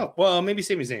wouldn't. No. No. Well, maybe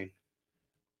Sami Zayn.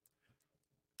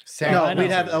 Sammy, No, I know.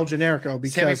 we'd have El Generico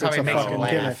because it's probably a makes fucking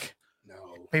laugh. gimmick.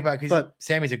 No. because But-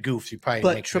 Sammy's a goof. So you probably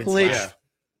But make Triple Vince H laugh.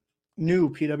 knew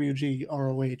PWG,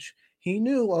 ROH. He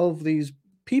knew of these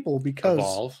people because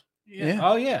Evolve. Yeah.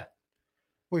 Oh yeah.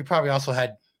 We probably also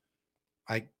had,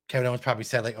 like, Kevin Owens probably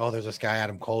said, like, oh, there's this guy,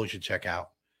 Adam Cole, you should check out.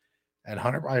 And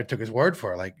Hunter probably took his word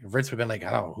for it. Like, Vince would have been like,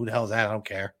 I don't know, who the hell is that? I don't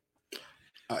care.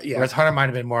 Yeah. Whereas Hunter might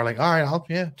have been more like, all right,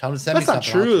 tell him to send That's me not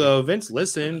something. true though. Vince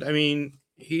listened. I mean,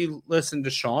 he listened to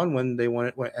Sean when they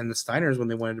wanted, and the Steiners when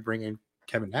they wanted to bring in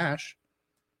Kevin Nash.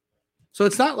 So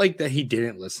it's not like that he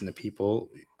didn't listen to people.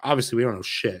 Obviously, we don't know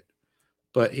shit,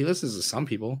 but he listens to some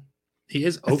people. He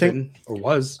is I open think- or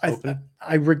was I, open.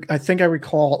 I think I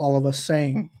recall all of us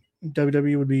saying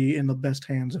WWE would be in the best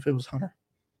hands if it was Hunter,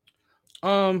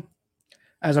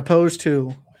 as opposed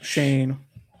to Shane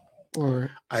or.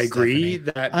 I agree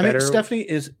that I mean, better. Stephanie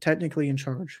is technically in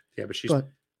charge, Yeah, but she's but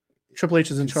Triple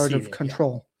H is in charge of Conceding, yeah.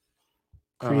 control,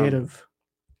 um, creative.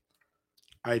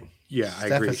 I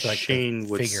Steph agree. is like the Shane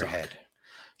would figurehead. suck.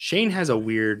 Shane has a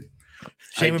weird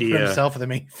Shane would put idea. himself in the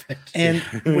main event. And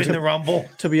win the Rumble.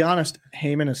 to be honest,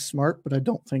 Heyman is smart, but I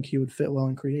don't think he would fit well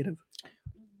in creative.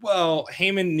 Well,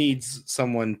 Heyman needs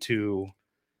someone to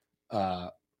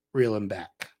reel him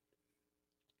back.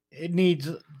 It needs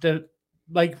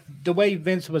the way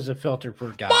Vince was a filter for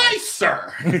guys. My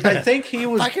sir, I think he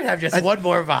was. I can have just I- one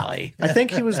more volley. I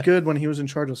think he was good when he was in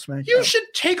charge of SmackDown. you should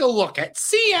take a look at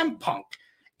CM Punk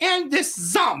and this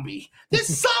zombie.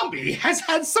 This zombie has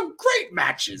had some great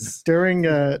matches. during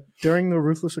the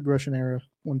Ruthless Aggression era,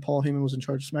 when Paul Heyman was in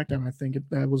charge of SmackDown, I think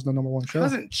that was the number one He show.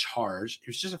 wasn't charged. He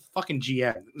was just a fucking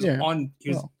GM. It was Yeah. He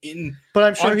was Well. in. But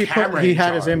I'm sure on camera he in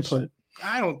had his charge. input.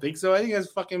 I don't think so. I think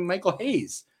that's fucking Michael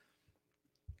Hayes.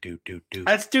 Dude.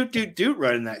 That's Doot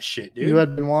running that shit, dude. You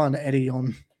had Benoit and Eddie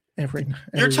on every.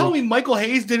 You're telling me Michael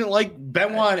Hayes didn't like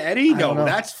Benoit and Eddie? I don't No,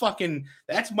 know.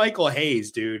 that's Michael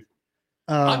Hayes, dude.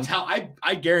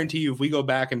 I guarantee you, if we go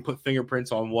back and put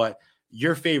fingerprints on what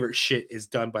your favorite shit is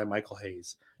done by Michael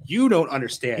Hayes, you don't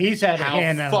understand. He's had a how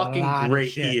hand in a fucking lot of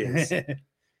great shit. he is.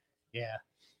 Yeah.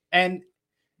 And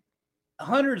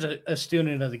Hunter's a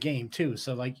student of the game too.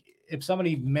 So like if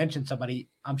somebody mentioned somebody,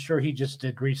 I'm sure he just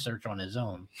did research on his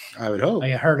own. I would hope.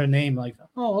 Like I heard a name like,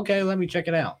 oh, okay, let me check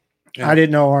it out. I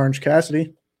didn't know Orange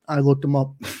Cassidy. I looked him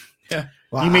up.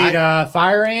 Well, You mean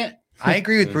Fire Ant? I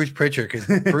agree with Bruce Pritchard because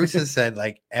Bruce has said,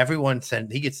 like, everyone said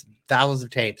he gets thousands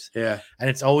of tapes Yeah. and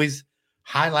it's always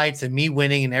highlights and me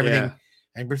winning and everything. Yeah.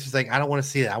 And Bruce is like, I don't want to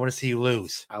see that. I want to see you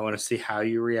lose. I want to see how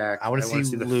you react. I wanna wanna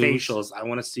see the lose. facials. I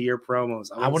want to see your promos.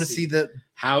 I want to see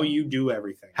how you do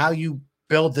everything. how you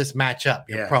build this match up.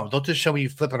 Your Yeah. promo. Don't just show me you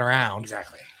flipping around.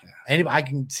 Exactly. Yeah. Anybody, I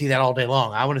can see that all day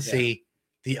long. I want to Yeah. see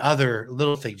the other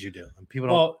little things you do. And people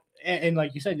don't. Well, and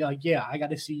like you said, you're like, yeah, I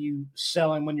got to see you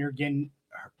selling when you're getting,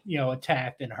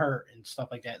 attacked and hurt and stuff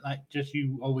like that. Like just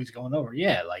you always going over.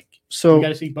 Yeah, like you So got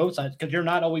to see both sides because you're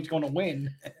not always going to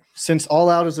win. since All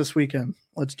Out is this weekend,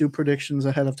 let's do predictions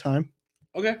ahead of time.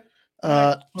 Okay.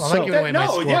 Well, I'm so not giving away my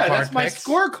No, yeah, that's scorecard my picks.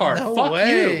 scorecard. No Fuck you.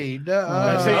 way. No.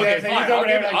 So yeah, Okay, so fine. he's over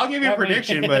there like, I'll give you a I mean-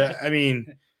 prediction, but I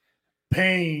mean,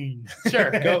 Pain.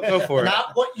 sure, go for it.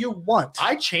 not what you want.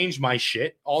 I change my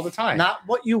shit all the time. Not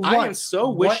what you I am want. so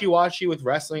What- wishy-washy with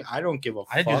wrestling. I don't give a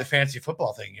I didn't do the fuck. fantasy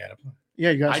football thing yet.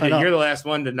 Yeah, you got I to sign did. up. You're the last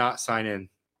one to not sign in.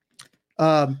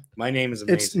 My name is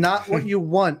amazing. It's not what you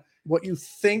want. What you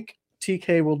think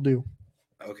TK will do.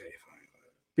 Okay, fine.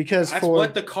 Because That's for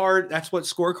what the card. That's what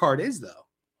scorecard is, though.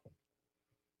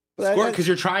 But I- Because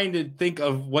you're trying to think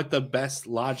of what the best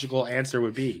logical answer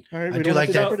would be. all right, I we do don't like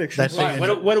have to do that- predictions. that Right,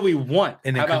 thing. what do we want?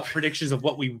 And How then about predictions of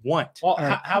what we want? Well, All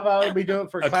right. how about we do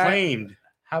it for Clash? Acclaimed.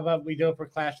 How about we do it for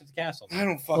Clash at the Castle? I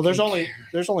don't fucking. Well, there's only care.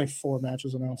 there's only 4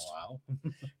 matches announced.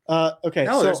 Wow. Okay,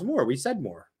 No, so there's more. We said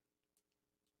more.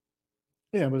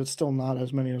 yeah, but it's still not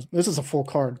as many as this is a full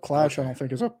card. Clash, I don't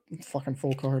think is a fucking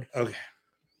full card. Okay.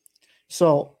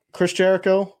 So Chris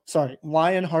Jericho,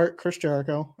 Lionheart Chris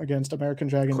Jericho against American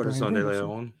Dragon. Corazon de Brian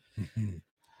Leon.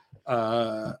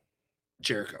 Mhm.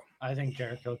 Jericho. I think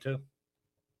Jericho too.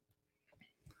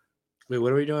 Wait,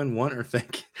 what are we doing? Want or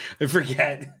think? I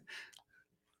forget.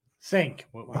 Think.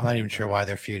 I'm not even sure why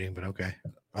they're feuding, but okay.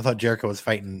 I thought Jericho was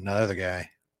fighting another guy.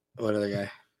 What other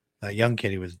guy? That young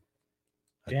kid he was.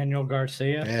 Daniel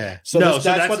Garcia. Yeah. So, No, this- so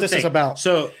that's that's what the this is thing. about.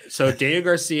 So Daniel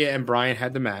Garcia and Brian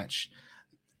had the match.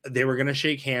 They were gonna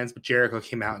shake hands, but Jericho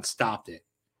came out and stopped it.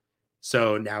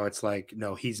 So now it's like,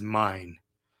 no, he's mine.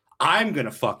 I'm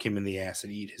gonna fuck him in the ass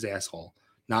and eat his asshole,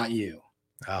 not you.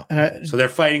 Oh. So they're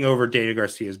fighting over Daniel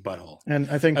Garcia's butthole. And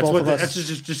I think That's both what. of That's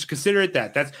us, just consider it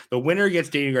that. That's the winner gets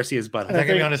Daniel Garcia's Is butthole. that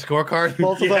gonna be on his scorecard?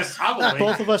 both of Yeah, us, probably.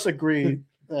 both of us agree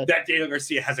that That Daniel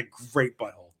Garcia has a great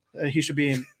butthole. he should be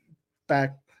in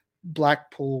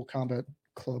Blackpool Combat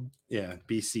Club. Yeah,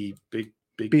 BC, big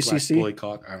BCC? black boy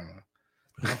cock. I don't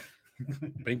know.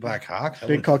 Big black hawk. That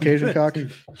Big was- Caucasian cock.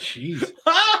 Jeez.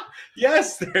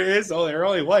 Yes, there is. Oh, they're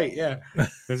only white. Yeah,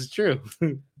 that's true.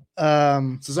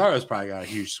 Cesaro's probably got a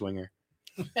huge swinger.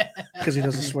 Because he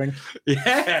doesn't swing.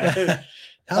 Yeah.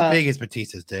 How Uh, big is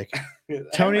Batista's dick? I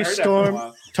haven't Tony heard that for a Storm,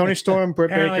 while. Tony Storm,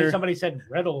 Britt Apparently, Baker, somebody said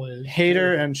Riddle is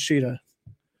Hater, and Sheeta.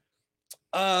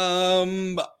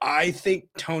 I think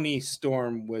Tony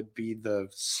Storm would be the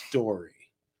story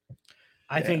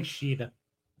I think Sheeta.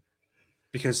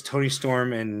 because Tony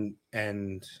Storm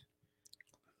and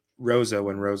Rosa,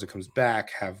 when Rosa comes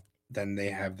back, they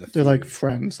have the. They're like feud.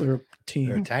 friends. They're a They're a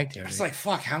team. tag team. It's like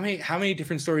fuck. How many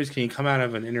different stories can you come out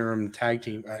of an interim tag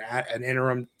team, an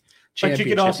interim But you championship?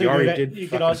 could also do already that. did You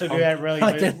could fucking also do Punk. that really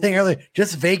like that good. thing earlier.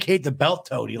 Just vacate the belt,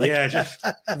 Tony. Like, Yeah, just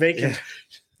Vacant.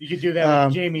 You could do that Um,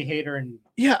 with Jamie Hater and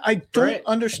Yeah, I don't Britt.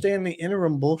 understand the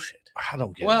interim bullshit. I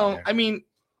don't get well, it. I mean,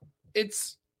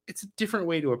 it's a different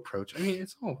way to approach. I mean,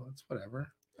 it's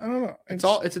whatever. I don't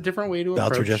know. It's a different way to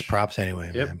Belts approach. are just props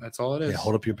anyway. Yep, Man. that's all it is. Yeah,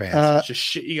 hold up your pants. Uh, It's just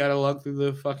shit you gotta lug through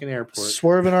the fucking airport.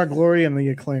 Swerve in Our Glory and the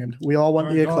Acclaimed. We all want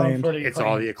the We're going Acclaimed. for the It's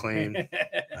all the acclaimed.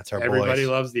 That's our Everybody boys.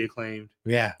 loves the acclaimed.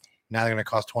 Yeah. Now they're gonna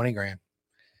cost 20 grand.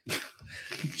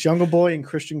 Jungle Boy and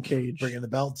Christian Cage. Bringing the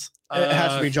belts. It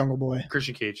has to be Jungle Boy.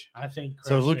 Christian Cage. I think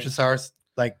So Christian- Luchasaurus,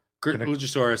 like Gonna-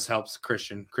 Luchasaurus helps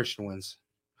Christian. Christian wins.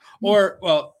 Or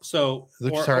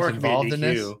Luchasaurus or involved in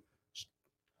this? DQ.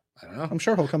 I don't know. I'm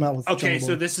sure he'll come out with. Okay, Jungle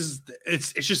so Boy. this is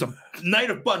it's just a night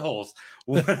of buttholes.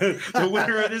 The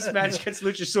winner of this match gets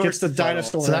Luchasaurus. Gets the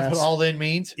dinosaur. so that's what ass. all in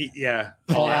means. Yeah,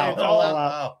 All Yeah, out. it's All all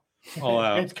out. all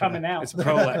out. It's coming out. It's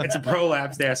it's a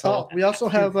prolapsed Oh, asshole. we also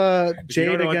have If you Jade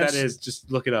don't know what against that is, just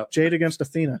look it up. Jade against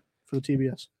Athena for the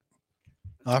TBS.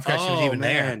 Oh, I forgot she was even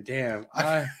man, damn. there.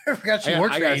 I forgot she I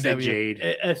worked for gotta say AEW.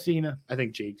 Jade. Athena. I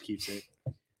think Jade keeps it.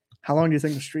 How long do you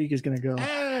think the streak is going to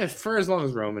go? For as long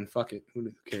as Roman, fuck it.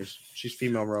 Who cares? She's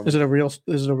female Roman. Is it a real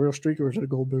streak or is it a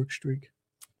Goldberg streak?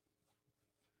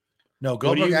 No, What do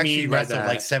you Goldberg actually mean by wrestled that?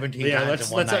 like 17 Yeah, times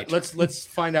in one night. let's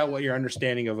find out what your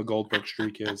understanding of a Goldberg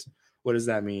streak is. What does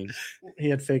that mean? He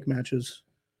had fake matches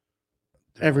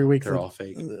every week. They're all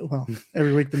fake. Well,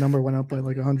 every week the number went up by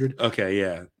like 100. Okay,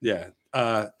 yeah.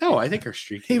 No, I think her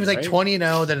streak. He was like right?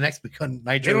 20-0. Then the next week on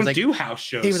They Nitro don't was like do house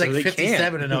shows. he was so like they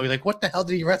can't. 57-0. You're like, what the hell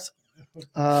did he wrestle?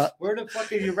 Where the fuck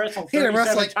did you wrestle? He had 37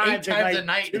 wrestled like 8 times in, times a like,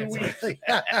 night. 2 It's weeks?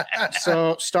 like-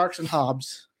 So Starks and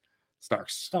Hobbs.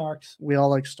 Starks. Starks. We all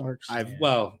like Starks.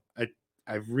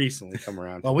 I've recently come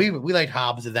around. well, we liked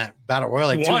Hobbs in that battle royal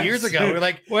like 2 Once. year ago. We were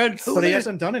like, Once. who but he is-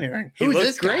 hasn't done anything. He who's looked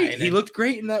this guy? great. And He then- looked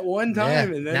great in that one yeah,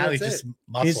 time, and then now that's he's it. just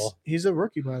muscle. He's a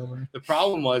rookie, by the way. The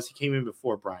problem was he came in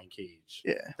before Brian Cage.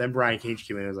 Yeah. Then Brian Cage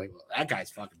came in and was like, well, that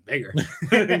guy's fucking bigger.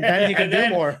 And he can do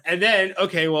more. And then,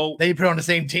 okay, well, They put on the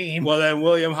same team. then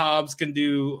William Hobbs can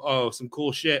do some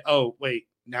cool shit. Oh, wait,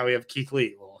 now we have Keith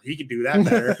Lee. Well, He can do that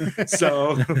better.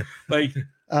 So, like,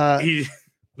 he,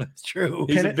 That's true.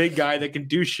 he's a big guy that can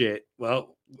do shit.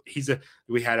 Well,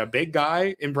 we had a big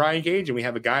guy in Brian Cage, and we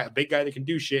have a big guy that can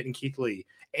do shit in Keith Lee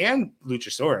and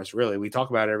Luchasaurus. Really, we talk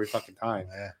about it every fucking time.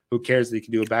 Yeah. Who cares that he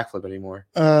can do a backflip anymore?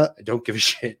 I don't give a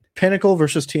shit. Pinnacle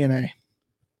versus TNA.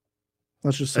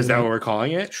 Let's just say Is that what we're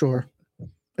calling it? Sure.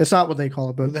 It's not what they call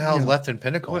it, but Who the hell's you know, left in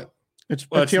Pinnacle? What? it's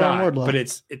Well, it's FTR not, and Wardlow. but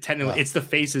it technically it's the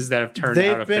faces that have turned out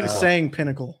They've of been Pinnacle. saying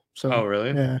Pinnacle. So Oh, really?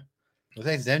 yeah. Well,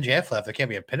 thanks to MJF left. There can't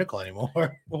be a Pinnacle anymore.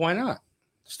 Well, why not?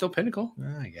 Still Pinnacle.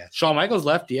 I guess. Shawn Michaels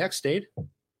left. DX stayed.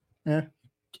 Yeah.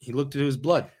 He looked into his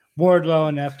blood. Wardlow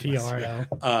and FTR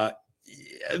though.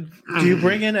 Do you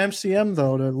bring in MCM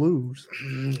though to lose?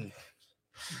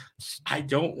 I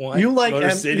don't want. You like Motor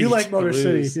M- City you like to Motor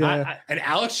City, lose. yeah. And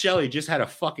Alex Shelley just had a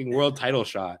fucking world title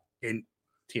shot in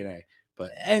TNA,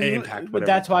 but And Impact. but Whatever.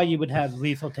 that's why you would have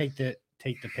Lethal take the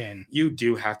pin. You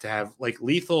do have to have like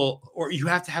Lethal, or you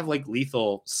have to have like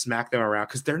Lethal smack them around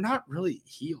because they're not really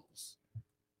heels.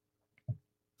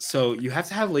 So you have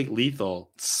to have like Lethal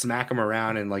smack them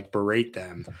around and like berate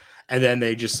them, and then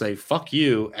they just say "fuck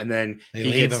you," and then They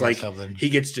he leave gets him or like something. he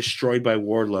gets destroyed by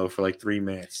Wardlow for like 3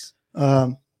 minutes.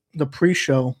 The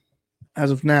pre-show,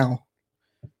 as of now,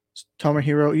 it's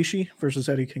Tomohiro Ishii versus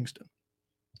Eddie Kingston.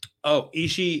 Oh,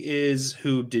 Ishii is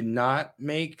who did not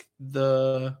make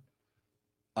the.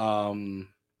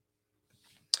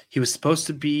 He was supposed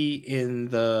to be in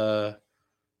the.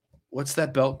 What's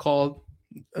that belt called?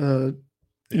 Yeah.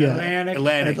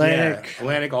 Atlantic.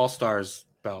 Atlantic All Stars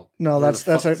belt. No,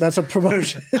 Whatever that's a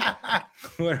promotion.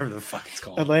 whatever the fuck it's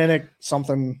called. Atlantic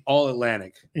something. All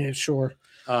Atlantic. Yeah, sure.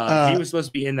 He was supposed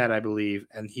to be in that, I believe,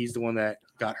 and he's the one that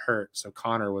got hurt. So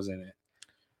Connor was in it.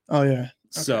 Oh yeah.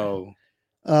 So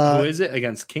who Uh, is it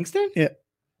against Kingston?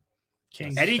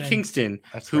 Kingston. Eddie Kingston,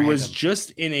 That's who was random.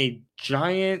 just in a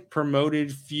giant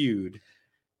promoted feud,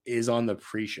 is on the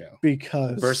pre-show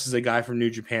because versus a guy from New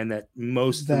Japan that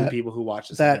most of the That- people who watch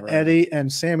this have that never heard of. Eddie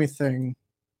and Sammy thing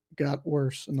got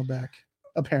worse in the back.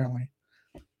 Apparently,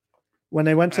 when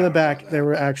they went to I the don't know about back, that. there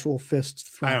were actual fists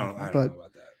thrown. I don't know but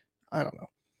about that. I don't know.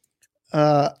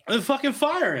 Then fucking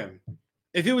fire him.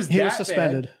 If it was He that was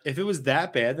suspended. bad, if it was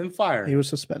that bad, then fire him. He was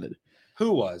suspended.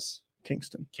 Who was?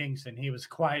 Kingston. Kingston. He was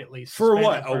quietly For suspended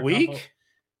what? for A week? couple-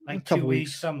 like A couple 2 weeks,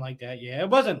 weeks. something like that. Yeah, it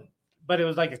wasn't, but it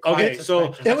was like a Okay, quiet so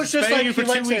suspension. It was just suspending like you for he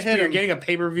 2 went to weeks, hit but you're him. getting a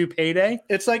pay-per-view payday.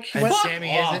 It's like he And went.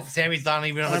 Sammy off. isn't. Sammy's not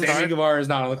even on the Sammy card. Guevara is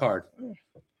not on the card.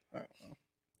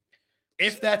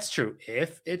 If that's true,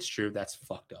 if it's true, that's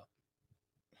fucked up.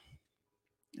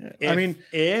 I mean,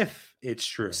 if it's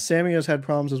true, Sammy has had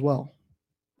problems as well.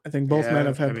 I think both Yeah, men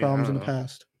have had I mean, problems I in the don't know.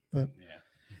 past. But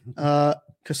Yeah.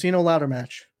 casino ladder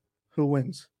match. Who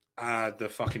wins? the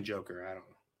fucking Joker. I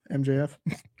don't know.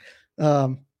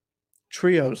 MJF.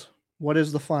 Trios. What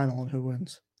is the final and who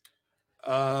wins?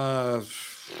 Uh,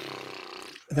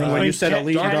 I think when you said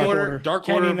Elite Dark, and Order, Dark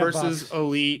Kenny Order and the versus Bucks.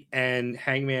 Elite, and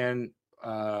Hangman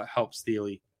helps the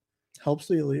Elite. helps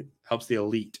the Elite. Helps the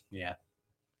Elite. Yeah,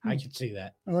 I could see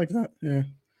that. I like that. Yeah.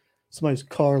 Somebody's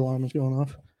car alarm is going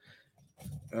off.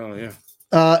 Oh yeah.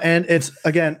 And it's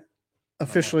again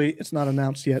officially it's not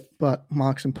announced yet, but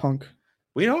Mox and Punk.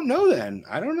 We don't know then.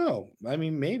 I don't know. I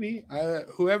mean, maybe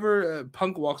whoever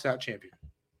Punk walks out champion.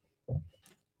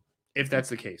 If that's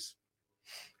the case.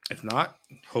 If not,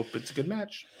 hope it's a good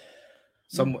match.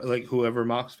 Some like whoever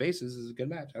Mox faces is a good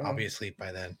match. I don't I'll know. be asleep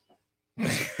by then. be.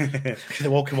 They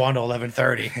won't come on to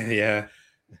 11:30. Yeah.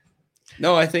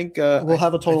 No, I think We'll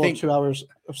have a total think- of 2 hours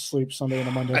of sleep Sunday and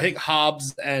a Monday. I think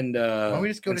Hobbs and don't we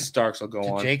just go and to- Starks will go To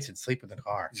on. Jake's and sleep in the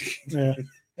car. yeah.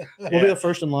 We'll be the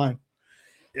first in line.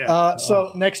 Yeah.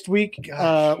 So next week,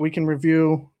 Gosh. we can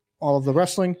review all of the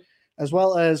wrestling, as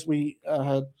well as we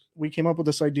came up with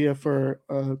this idea for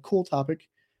a cool topic.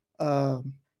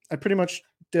 I pretty much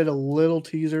did a little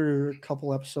teaser a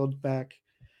couple episodes back.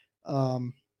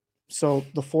 So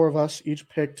the 4 of us each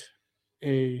picked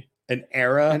An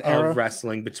era An era. of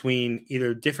wrestling between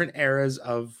either different eras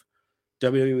of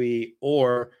WWE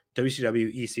or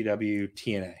WCW, ECW,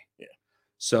 TNA. Yeah.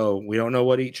 So we don't know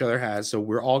what each other has. So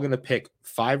we're all going to pick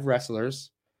 5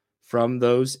 wrestlers from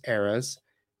those eras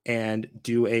and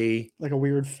do a like a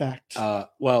weird fact.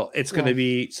 well, it's going to Well-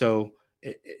 be so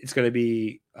it's going to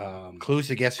be Clues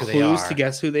to guess who they clues are. to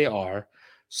guess who they are.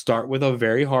 Start with a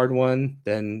very hard one,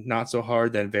 then not so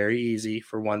hard, then very easy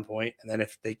for 1 point, and then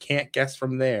if they can't guess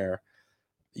from there,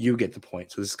 you get the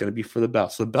point. So this is going to be for the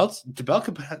belt. So the belt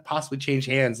could possibly change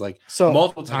hands like So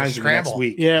multiple like a times in the next scramble.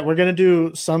 week. yeah, we're gonna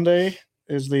do Sunday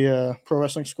is the pro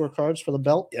wrestling scorecards for the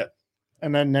belt. Yep.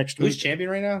 And then next Who's week, champion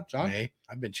right now, John? Hey,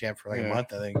 I've been champ for like Yeah. a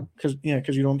month, I think.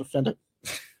 because you don't defend it.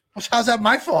 How's that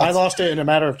my fault? I lost it in a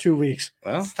matter of 2 weeks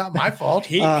Well, It's not my fault.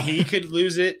 he could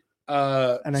lose it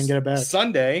and then get it back.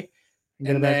 Sunday Get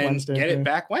it and back then Wednesday. get yeah. it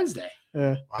back Wednesday.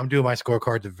 Yeah. I'm doing my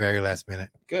scorecard the very last minute,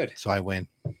 Good. so I win.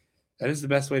 That is the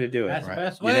best way to do it. That's right. the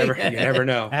best You way. never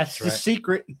know. That's the right.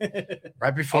 secret.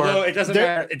 Right before. Although it doesn't There-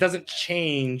 matter, it doesn't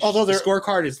change. Although the there-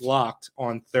 scorecard is locked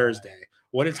on Thursday.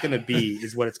 What it's going to be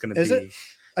is what it's going to Is be. it?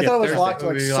 I Yeah, thought it was Thursday. locked It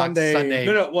would like be locked Sunday. Sunday.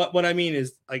 No. What I mean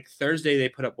is like Thursday they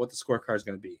put up what the scorecard is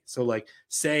going to be. So like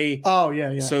say Oh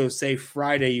yeah, yeah. so say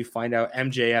Friday you find out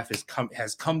MJF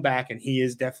has come back and he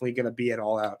is definitely going to be at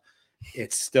All Out.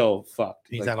 It's still fucked.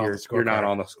 He's Like, not on the you're not scorecard.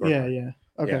 on the scorecard. yeah, yeah.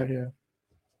 Okay, yeah.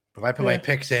 If I put my Yeah.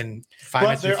 picks in 5 But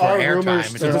minutes there before are airtime,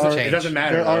 rumors- it there doesn't are- change. It doesn't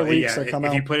matter. There are though. leaks that come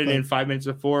if you out, put it but- in 5 minutes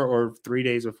before or 3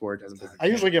 days before, it doesn't. I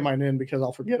usually get mine in because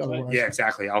I'll forget otherwise. Yeah,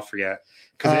 exactly. I'll forget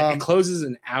because it closes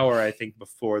an hour, I think,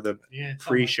 before the Yeah,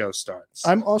 pre-show starts.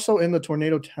 I'm also in the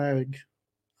tornado tag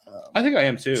I think I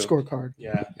am too. scorecard.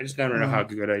 Yeah, I just never know how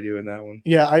good I do in that one.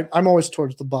 Yeah, I'm always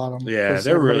towards the bottom. Yeah, 'cause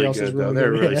they're everybody really else is good though.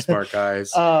 They're really Yeah. smart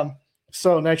guys.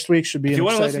 So next week should be if you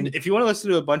want to exciting. listen, if you want to listen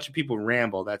to a bunch of people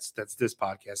ramble, that's this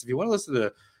podcast. If you want to listen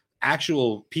to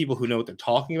actual people who know what they're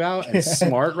talking about and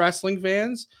smart wrestling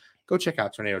fans, go check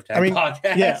out Tornado Tag I mean,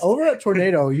 Podcast. Yeah, over at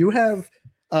Tornado, you have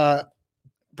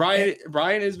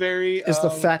Brian is very Is the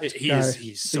fact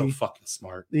he's so guy. fucking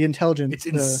smart. the intelligent. It's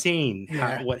insane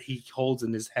yeah. what he holds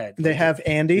in his head. They have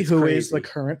Andy, It's who is the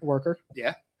crazy. current worker.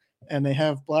 Yeah. And they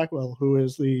have Blackwell, who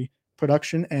is the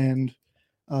production and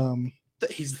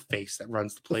He's the face that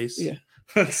runs the place. Yeah.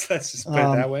 let's just put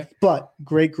it that way. but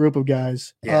great group of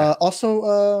guys. Yeah.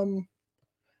 Also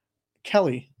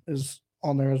Kelly is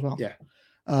on there as well. Yeah.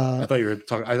 I thought you were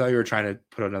talking. I thought you were trying to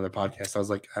put another podcast. I was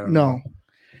like, I don't know. No.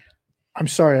 I'm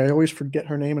sorry, I always forget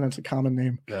her name and it's a common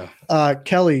name. Yeah.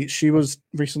 Kelly, she was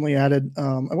recently added, I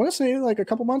want to say like a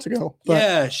couple months ago. But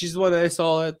Yeah, she's the one I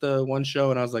saw at the one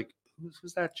show, and I was like,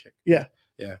 who's that chick?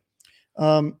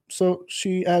 so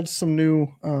she adds some new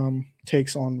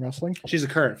takes on wrestling. She's a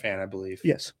current fan, I believe.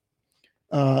 Yes.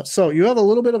 So you have a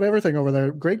little bit of everything over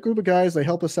there. Great group of guys. They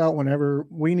help us out whenever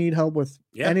we need help with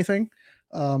Yeah. anything.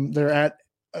 They're at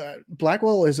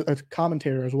Blackwell is a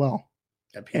commentator as well.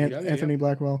 At And PPW, Anthony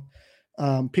Blackwell.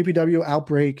 PPW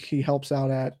Outbreak, he helps out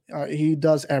at. He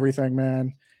does everything,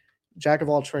 man. Jack of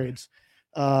all trades.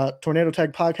 Tornado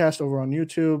Tag Podcast over on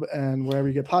YouTube and wherever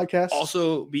you get podcasts.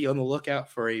 Also, be on the lookout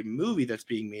for a movie that's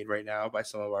being made right now by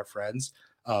some of our friends.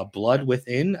 Blood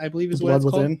Within, I believe, is what Blood it's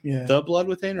Within. called. Yeah. The Blood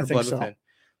Within I or think Blood so. Within.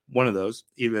 One of those,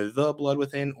 either The Blood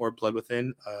Within or Blood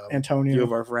Within. A few Antonio.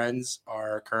 of our friends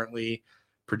are currently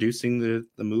producing the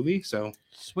movie, so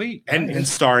Sweet. and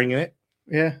starring in it.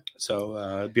 Yeah.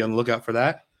 So be on the lookout for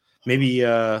that. Maybe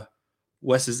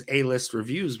Wes's A-list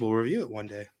reviews will review it one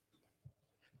day.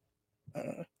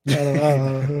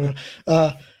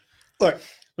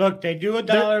 Look, They do a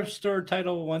dollar store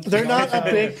title once. they're not a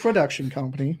big production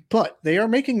company, but they are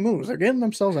making moves. They're getting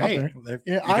themselves out Hey, there.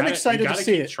 Yeah, I'm excited to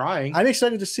see it. Trying. I'm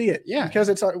excited to see it. Yeah. Because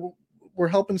it's we're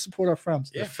helping support our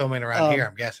friends. They're filming around here, Um,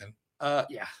 I'm guessing.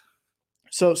 Yeah,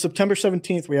 So September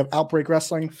 17th, we have Outbreak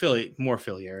Wrestling more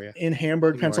Philly area. in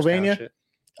Hamburg, Norris Pennsylvania. Township.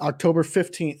 October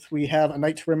 15th, we have A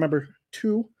Night to Remember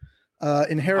 2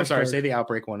 in Harrisburg. I'm sorry, say the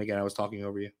Outbreak one again. I was talking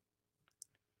over you.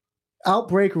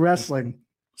 Outbreak Wrestling,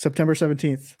 September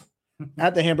 17th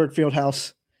at the Hamburg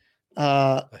Fieldhouse.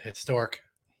 Historic.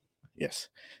 Yes.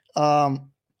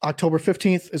 October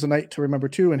 15th is A Night to Remember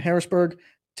 2 in Harrisburg.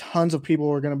 Tons of people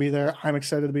are going to be there. I'm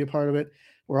excited to be a part of it.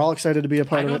 We're all excited to be a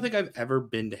part I of don't it. think I've ever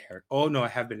been to Harrisburg. Oh no, I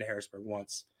have been to Harrisburg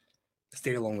once. I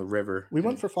stayed along the river. We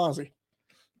went for Fozzy,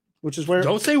 which is where.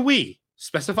 Don't say we.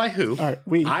 Specify who. All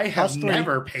right, I have us three,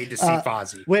 never paid to see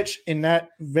Fozzy. Which in that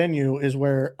venue is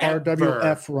where Ever.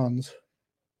 RWF runs.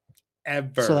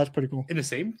 Ever. So that's pretty cool. in the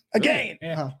same Again.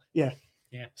 Yeah. Yeah.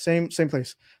 Yeah. Same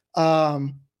place.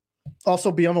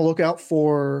 Also be on the lookout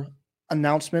for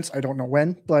announcements. I don't know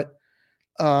when, but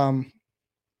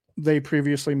they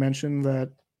previously mentioned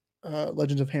that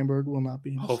Legends of Hamburg will not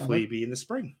be in Hopefully, be in the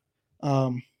spring.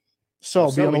 December.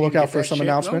 So be on the we can lookout get for that some shit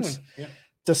announcements. going. Yeah.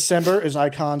 December is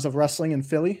Icons of Wrestling in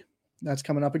Philly. That's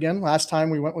coming up again. Last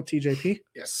time we went with TJP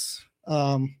Yes.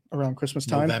 around Christmas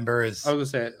time. November is I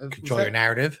was gonna say control your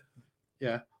narrative.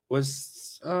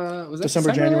 was that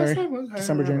December, January. last time? I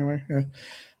December, don't remember. January.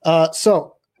 Yeah.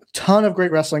 So ton of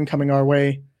great wrestling coming our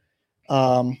way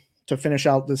to finish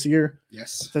out this year.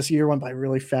 Yes. This year went by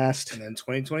really fast. And then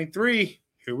 2023.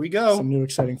 Here we go. Some new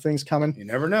exciting things coming. You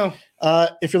never know.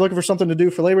 If you're looking for something to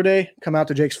do for Labor Day, come out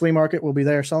to Jake's Flea Market. We'll be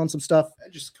there selling some stuff. I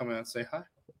just come out and say hi.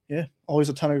 Yeah, always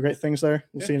a ton of great things there.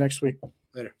 We'll Yeah. see you next week.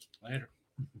 Later. Later.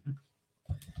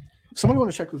 Somebody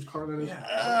want to check whose car that is?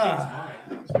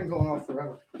 It's been going off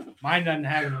forever. Mine doesn't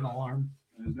have an alarm.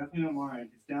 There's nothing on mine.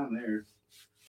 It's down there.